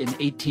received in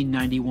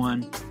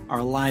 1891 are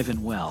alive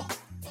and well.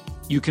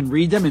 You can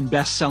read them in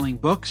best-selling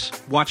books,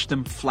 watch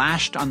them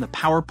flashed on the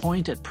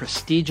PowerPoint at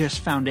prestigious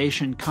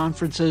foundation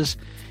conferences,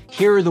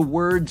 hear the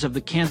words of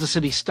the Kansas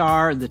City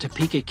Star and the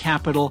Topeka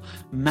Capitol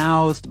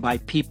mouthed by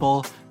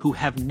people who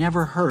have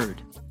never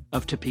heard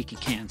of Topeka,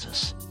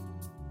 Kansas.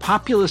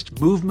 Populist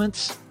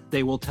movements,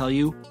 they will tell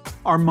you,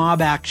 are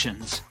mob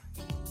actions.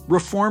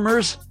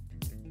 Reformers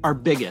are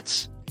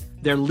bigots.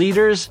 Their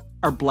leaders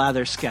are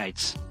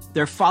blatherskites.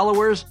 Their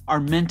followers are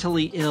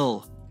mentally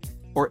ill,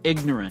 or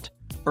ignorant,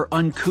 or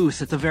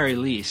uncouth at the very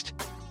least.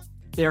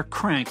 They are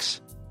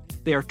cranks.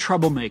 They are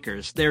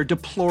troublemakers. They are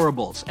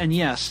deplorables. And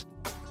yes,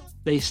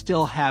 they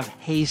still have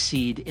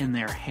hayseed in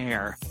their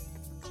hair.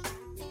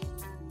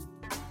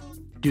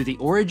 Do the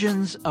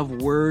origins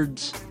of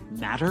words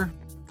matter?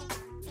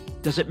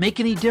 Does it make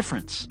any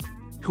difference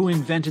who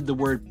invented the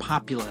word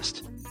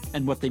populist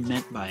and what they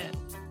meant by it?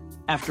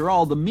 After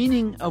all, the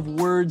meaning of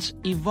words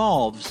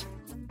evolves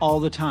all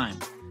the time.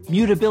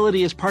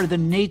 Mutability is part of the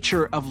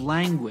nature of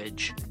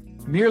language.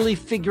 Merely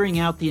figuring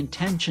out the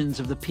intentions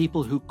of the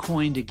people who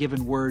coined a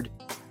given word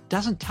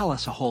doesn't tell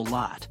us a whole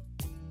lot.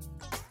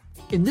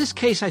 In this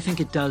case, I think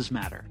it does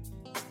matter.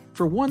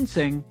 For one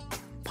thing,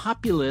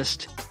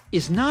 populist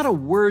is not a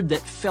word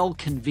that fell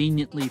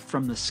conveniently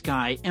from the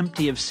sky,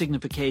 empty of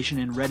signification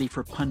and ready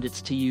for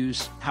pundits to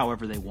use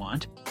however they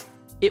want.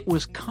 It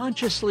was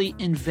consciously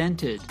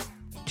invented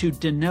to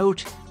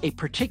denote a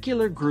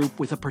particular group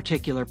with a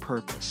particular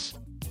purpose.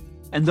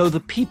 And though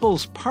the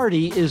People's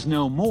Party is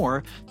no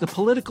more, the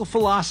political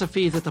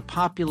philosophy that the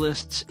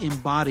populists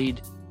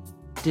embodied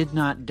did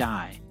not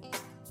die.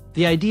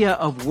 The idea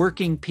of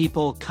working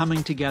people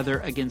coming together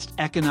against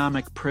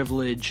economic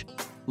privilege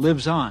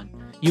lives on.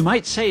 You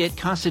might say it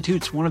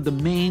constitutes one of the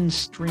main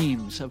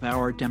streams of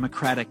our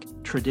democratic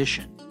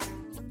tradition.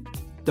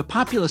 The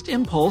populist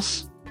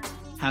impulse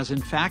has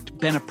in fact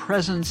been a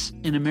presence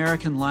in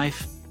American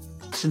life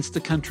since the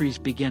country's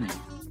beginning.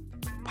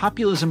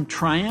 Populism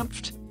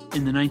triumphed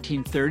in the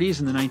 1930s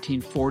and the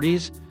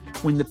 1940s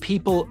when the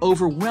people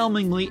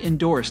overwhelmingly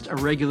endorsed a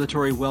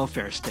regulatory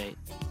welfare state.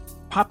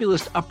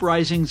 Populist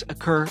uprisings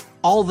occur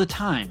all the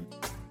time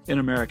in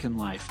American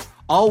life,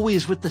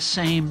 always with the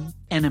same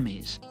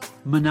enemies,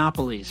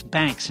 monopolies,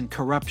 banks, and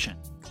corruption,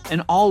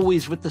 and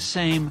always with the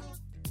same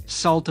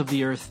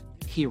salt-of-the-earth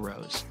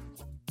heroes.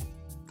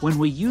 When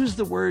we use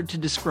the word to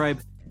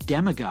describe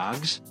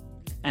demagogues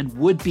and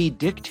would-be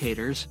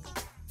dictators,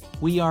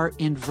 we are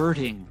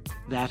inverting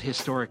that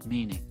historic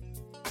meaning.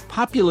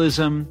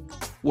 Populism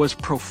was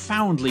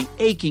profoundly,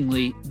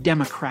 achingly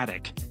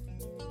democratic.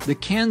 The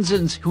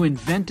Kansans who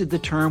invented the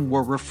term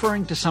were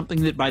referring to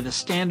something that by the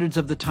standards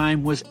of the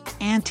time was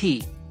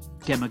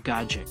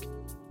anti-demagogic,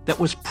 that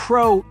was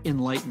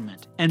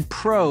pro-enlightenment and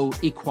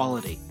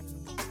pro-equality.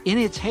 In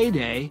its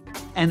heyday,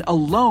 and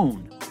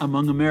alone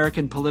among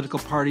American political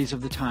parties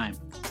of the time,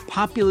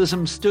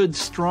 populism stood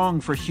strong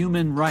for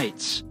human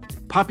rights.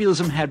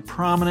 Populism had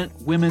prominent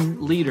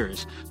women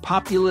leaders.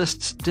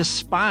 Populists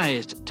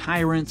despised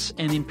tyrants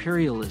and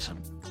imperialism.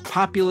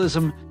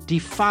 Populism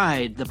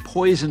defied the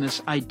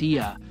poisonous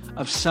idea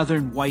of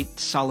Southern white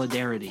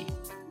solidarity.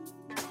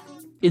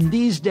 In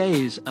these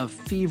days of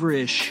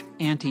feverish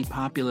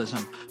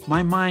anti-populism,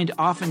 my mind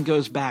often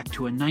goes back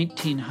to a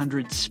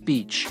 1900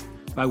 speech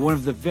by one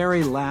of the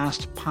very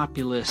last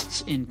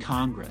populists in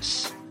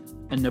Congress,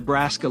 a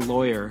Nebraska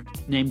lawyer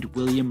named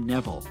William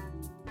Neville.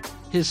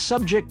 His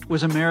subject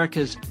was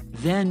America's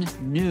then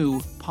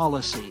new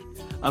policy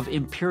of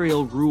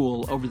imperial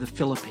rule over the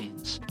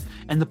Philippines,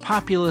 and the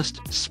populist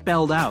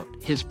spelled out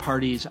his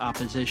party's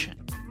opposition.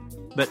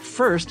 But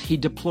first, he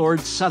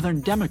deplored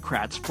Southern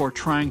Democrats for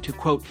trying to,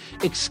 quote,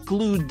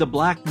 exclude the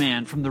black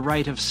man from the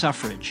right of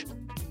suffrage.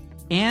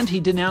 And he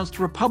denounced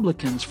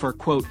Republicans for,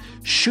 quote,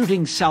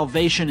 shooting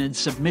salvation and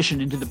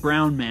submission into the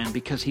brown man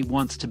because he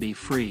wants to be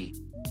free.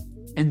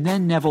 And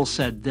then Neville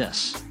said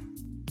this: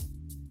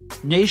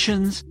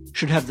 nations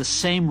should have the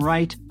same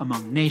right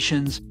among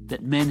nations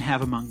that men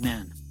have among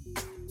men.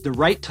 The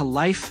right to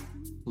life,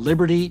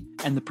 liberty,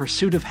 and the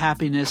pursuit of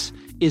happiness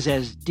is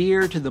as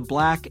dear to the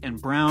black and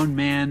brown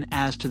man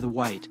as to the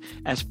white,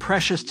 as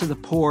precious to the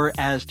poor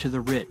as to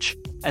the rich,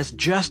 as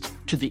just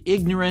to the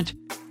ignorant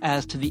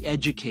as to the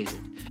educated,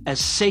 as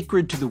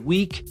sacred to the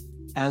weak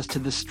as to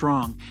the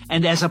strong,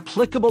 and as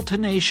applicable to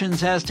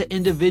nations as to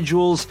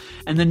individuals,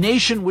 and the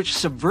nation which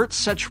subverts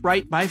such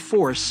right by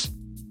force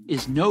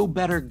is no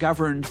better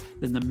governed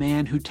than the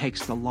man who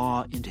takes the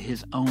law into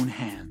his own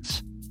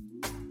hands.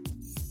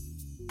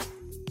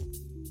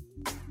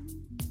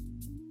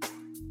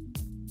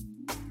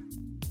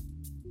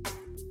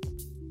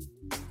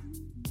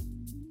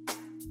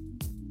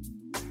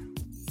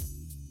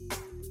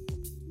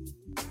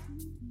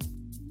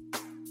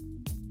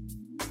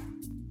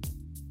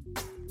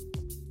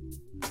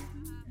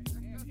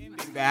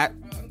 That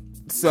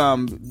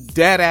some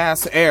dead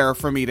ass air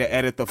for me to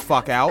edit the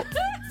fuck out.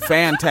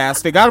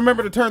 Fantastic. Gotta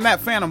remember to turn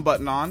that phantom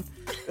button on.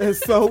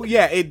 So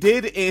yeah, it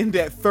did end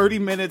at 30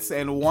 minutes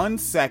and 1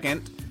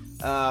 second.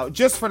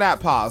 Just for that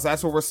pause.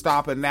 That's where we're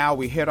stopping now.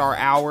 We hit our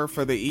hour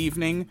for the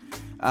evening.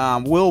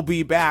 We'll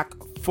be back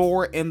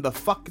 4 in the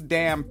fuck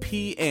damn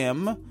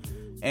PM.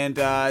 And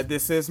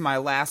this is my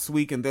last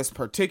week in this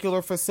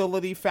particular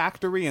facility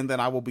factory, and then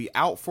I will be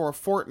out for a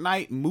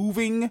fortnight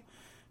moving.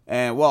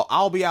 And, well,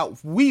 I'll be out.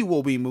 We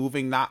will be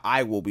moving, not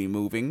I will be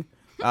moving.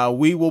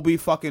 We will be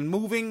fucking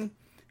moving.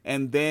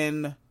 And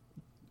then,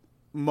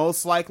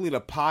 most likely,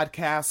 the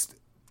podcast,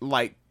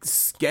 like,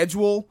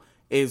 schedule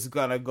is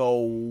gonna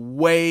go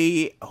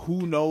way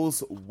who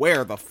knows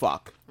where the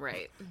fuck.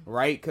 Right.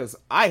 Right? Because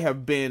I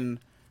have been...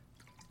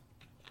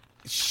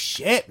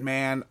 Shit,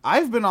 man.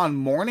 I've been on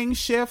morning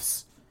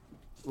shifts,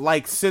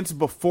 like, since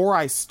before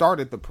I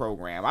started the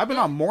program. I've been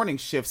on morning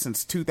shifts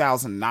since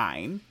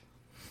 2009.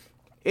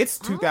 It's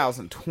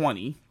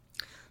 2020.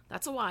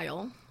 That's a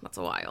while.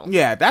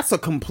 Yeah, that's a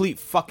complete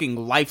fucking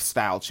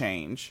lifestyle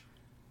change.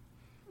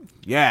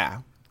 Yeah.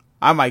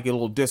 I might get a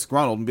little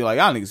disgruntled and be like,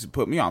 y'all niggas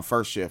put me on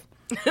first shift.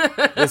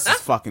 This is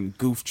fucking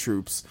goof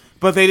troops.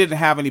 But they didn't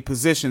have any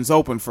positions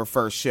open for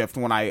first shift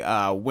when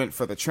I went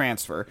for the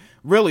transfer.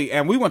 Really,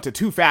 and we went to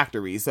 2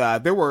 factories.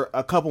 There were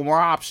a couple more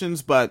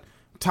options, but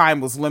time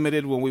was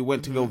limited when we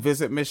went to go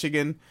visit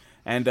Michigan.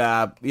 And,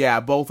 yeah,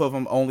 both of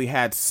them only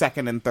had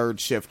second and third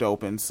shift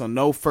open. So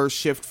no first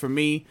shift for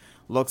me.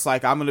 Looks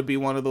like I'm going to be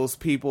one of those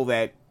people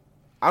that,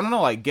 I don't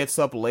know, like, gets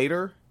up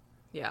later.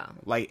 Yeah.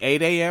 Like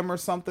 8 a.m. or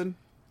something.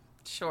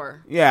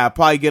 Sure. Yeah,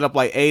 probably get up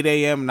like 8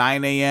 a.m.,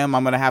 9 a.m.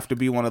 I'm going to have to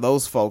be one of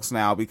those folks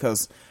now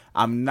because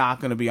I'm not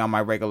going to be on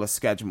my regular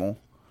schedule.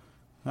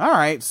 All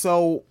right,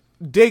 so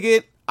dig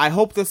it. I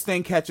hope this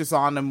thing catches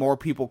on and more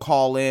people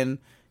call in.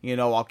 You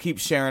know, I'll keep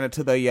sharing it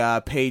to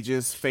the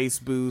pages,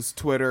 Facebook,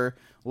 Twitter.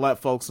 Let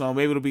folks know.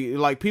 Maybe it'll be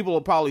like people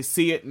will probably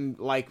see it in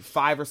like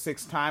 5 or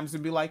 6 times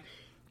and be like,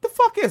 the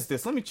fuck is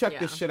this? Let me check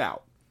this shit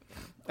out.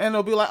 And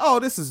they'll be like, oh,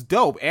 this is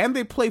dope. And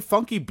they play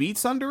funky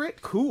beats under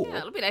it? Cool. Yeah,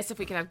 it'll be nice if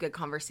we can have good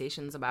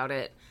conversations about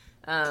it.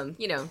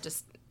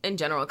 Just in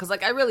general. Because,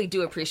 I really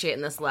do appreciate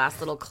in this last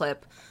little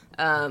clip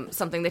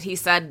something that he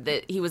said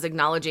that he was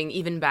acknowledging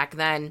even back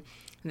then,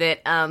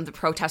 that the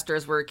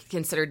protesters were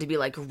considered to be,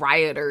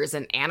 rioters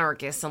and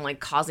anarchists and,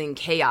 causing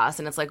chaos.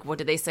 And it's what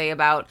did they say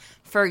about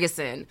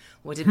Ferguson?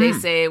 What did they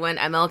say when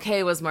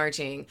MLK was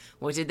marching?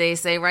 What did they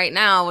say right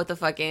now with the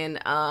fucking,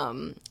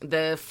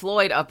 the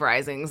Floyd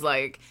uprisings?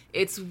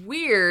 It's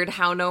weird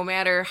how no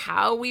matter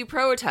how we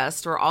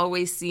protest, we're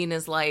always seen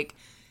as,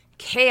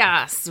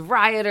 chaos,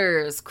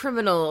 rioters,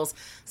 criminals.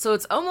 So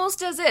it's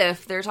almost as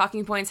if their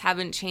talking points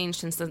haven't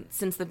changed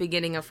since the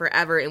beginning of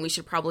forever, and we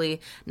should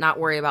probably not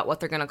worry about what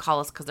they're going to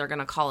call us, because they're going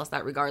to call us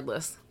that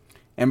regardless.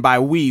 And by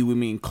we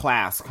mean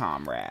class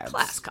comrades.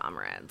 Class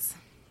comrades.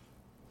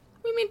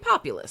 We mean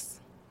populists.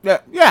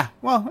 Yeah.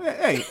 Well,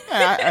 hey,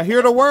 I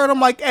hear the word. I'm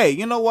like, hey,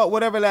 you know what?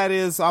 Whatever that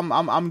is,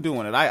 I'm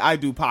doing it. I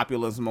do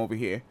populism over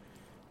here.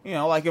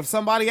 If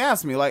somebody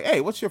asks me, hey,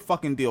 what's your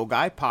fucking deal,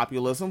 guy?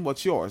 Populism.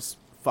 What's yours?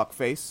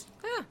 Fuckface.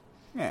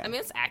 Yeah. I mean,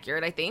 it's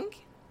accurate, I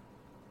think.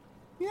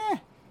 Yeah,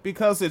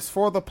 because it's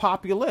for the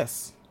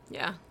populace.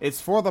 Yeah.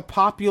 It's for the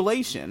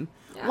population.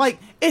 Yeah.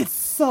 It's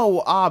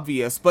so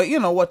obvious, but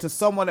you know what, to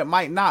someone it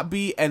might not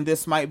be, and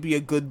this might be a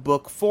good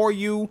book for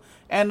you,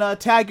 and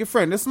tag your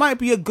friend. This might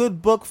be a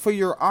good book for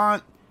your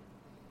Aunt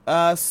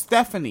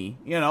Stephanie,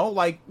 you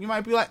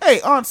might be like,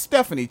 hey, Aunt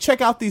Stephanie,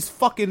 check out these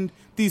podcasting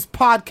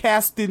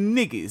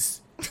niggas.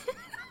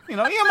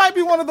 You might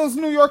be one of those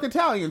New York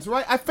Italians,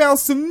 right? I found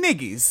some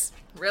niggas.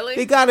 Really?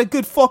 They got a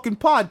good fucking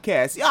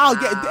podcast.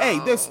 Hey,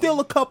 there's still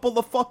a couple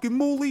of fucking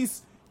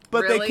moolies,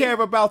 but really? They care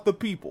about the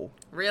people.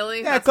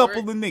 Really? Yeah, a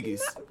couple of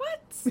niggas. What?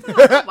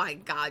 Oh my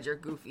God, you're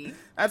goofy.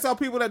 That's how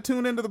people that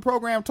tune into the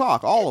program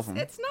talk. All of them.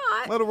 It's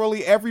not.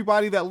 Literally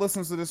everybody that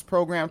listens to this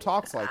program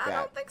talks like that. I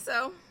don't think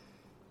so.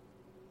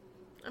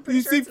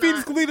 You see,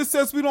 Phoenix Kalita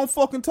says we don't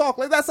fucking talk.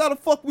 That's how the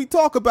fuck we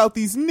talk about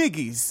these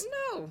niggies.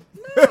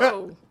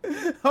 No.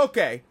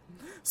 Okay.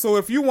 So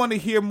if you want to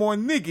hear more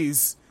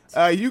niggies,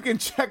 you can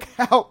check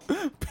out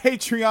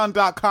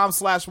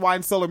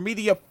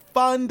patreon.com/winecellarmedia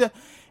fund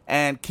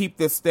and keep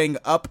this thing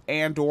up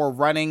and or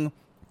running.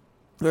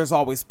 There's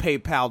always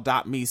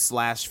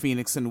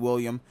paypal.me/Phoenix and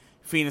William.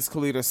 Phoenix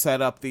Kalita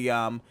set up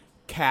the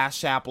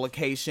cash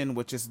application,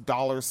 which is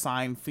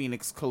 $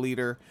 Phoenix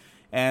Kalita.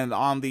 And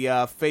on the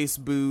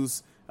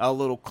Facebooks, a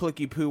little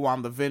clicky poo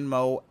on the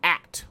Venmo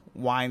at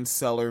Wine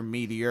Cellar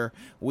Meteor.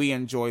 We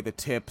enjoy the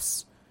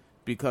tips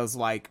because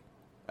what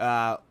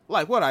I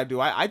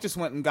do, I just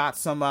went and got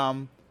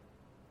some,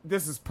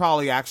 this is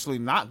probably actually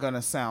not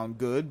gonna sound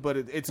good, but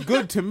it's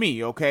good to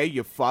me, okay,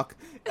 you fuck.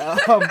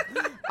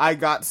 I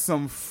got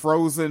some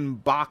frozen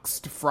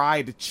boxed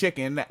fried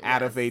chicken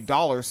out of a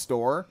dollar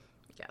store.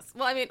 Yes.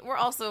 Well, I mean, we're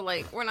also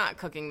we're not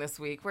cooking this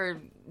week. We're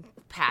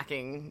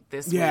packing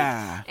this week.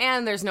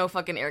 And there's no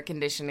fucking air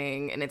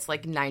conditioning, and it's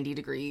 90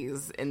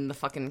 degrees in the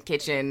fucking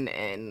kitchen,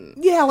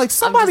 and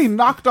somebody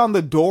knocked on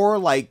the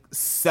door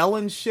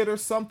selling shit or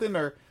something,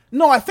 or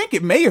no, I think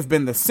it may have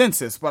been the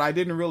census, but I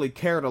didn't really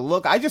care to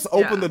look. I just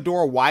opened the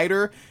door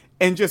wider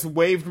and just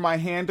waved my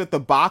hand at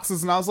the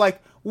boxes, and I was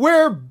like,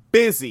 we're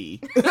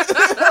busy.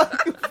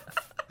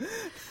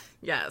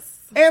 Yes.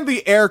 And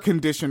the air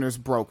conditioner's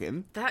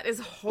broken. That is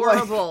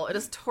horrible. It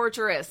is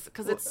torturous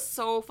because it's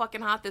so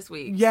fucking hot this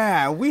week.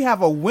 Yeah, we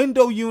have a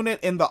window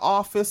unit in the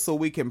office so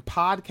we can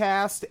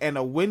podcast, and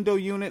a window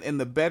unit in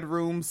the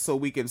bedroom so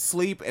we can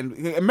sleep. And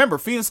remember,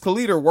 Phoenix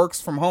Kalita works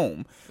from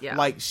home.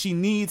 Yeah. She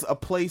needs a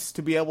place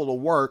to be able to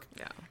work.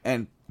 Yeah.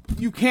 And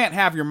you can't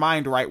have your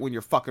mind right when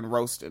you're fucking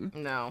roasting.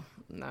 No.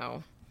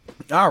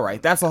 All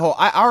right, that's a whole...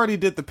 I already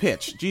did the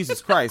pitch.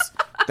 Jesus Christ.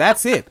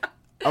 That's it.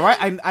 All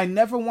right, I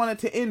never want it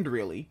to end,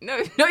 really. No,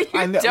 you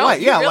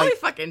don't. You really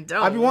fucking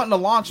don't. I've been wanting to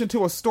launch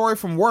into a story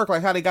from work,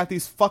 how they got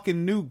these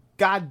fucking new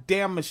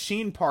goddamn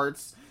machine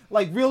parts.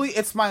 Really,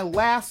 it's my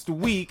last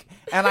week,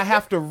 and I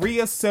have to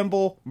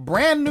reassemble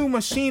brand new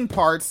machine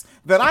parts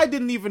that I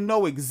didn't even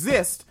know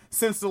exist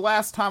since the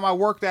last time I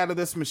worked out of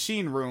this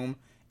machine room.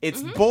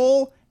 It's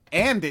bull,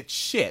 and it's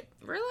shit.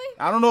 Really?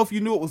 I don't know if you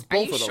knew it was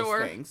both of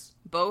those things.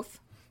 Both.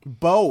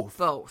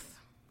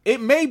 It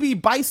may be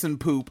bison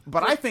poop,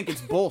 but I think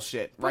it's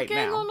bullshit right now.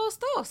 ¿Por qué no los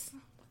dos?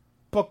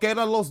 ¿Por qué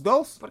no los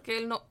dos? Porque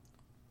él no...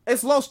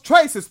 It's los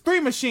tres. It's 3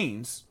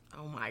 machines.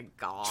 Oh my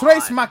God.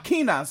 Tres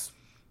máquinas,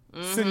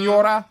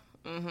 señora.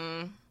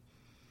 Mm-hmm.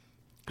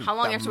 How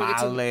long after we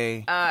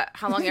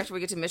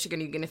get to Michigan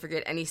are you going to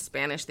forget any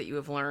Spanish that you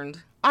have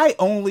learned? I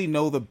only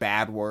know the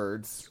bad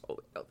words. Oh,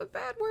 you know the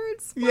bad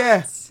words? What?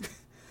 Yeah.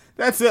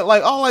 That's it.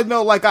 All I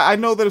know, I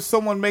know that if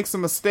someone makes a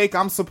mistake,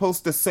 I'm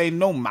supposed to say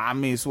no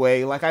mami's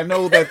way. I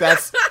know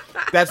that's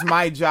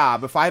my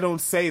job. If I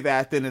don't say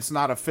that, then it's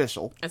not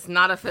official. It's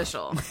not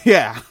official.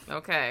 Yeah.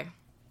 Okay.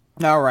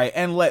 All right.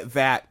 And let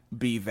that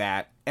be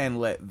that. And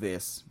let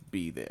this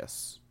be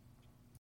this.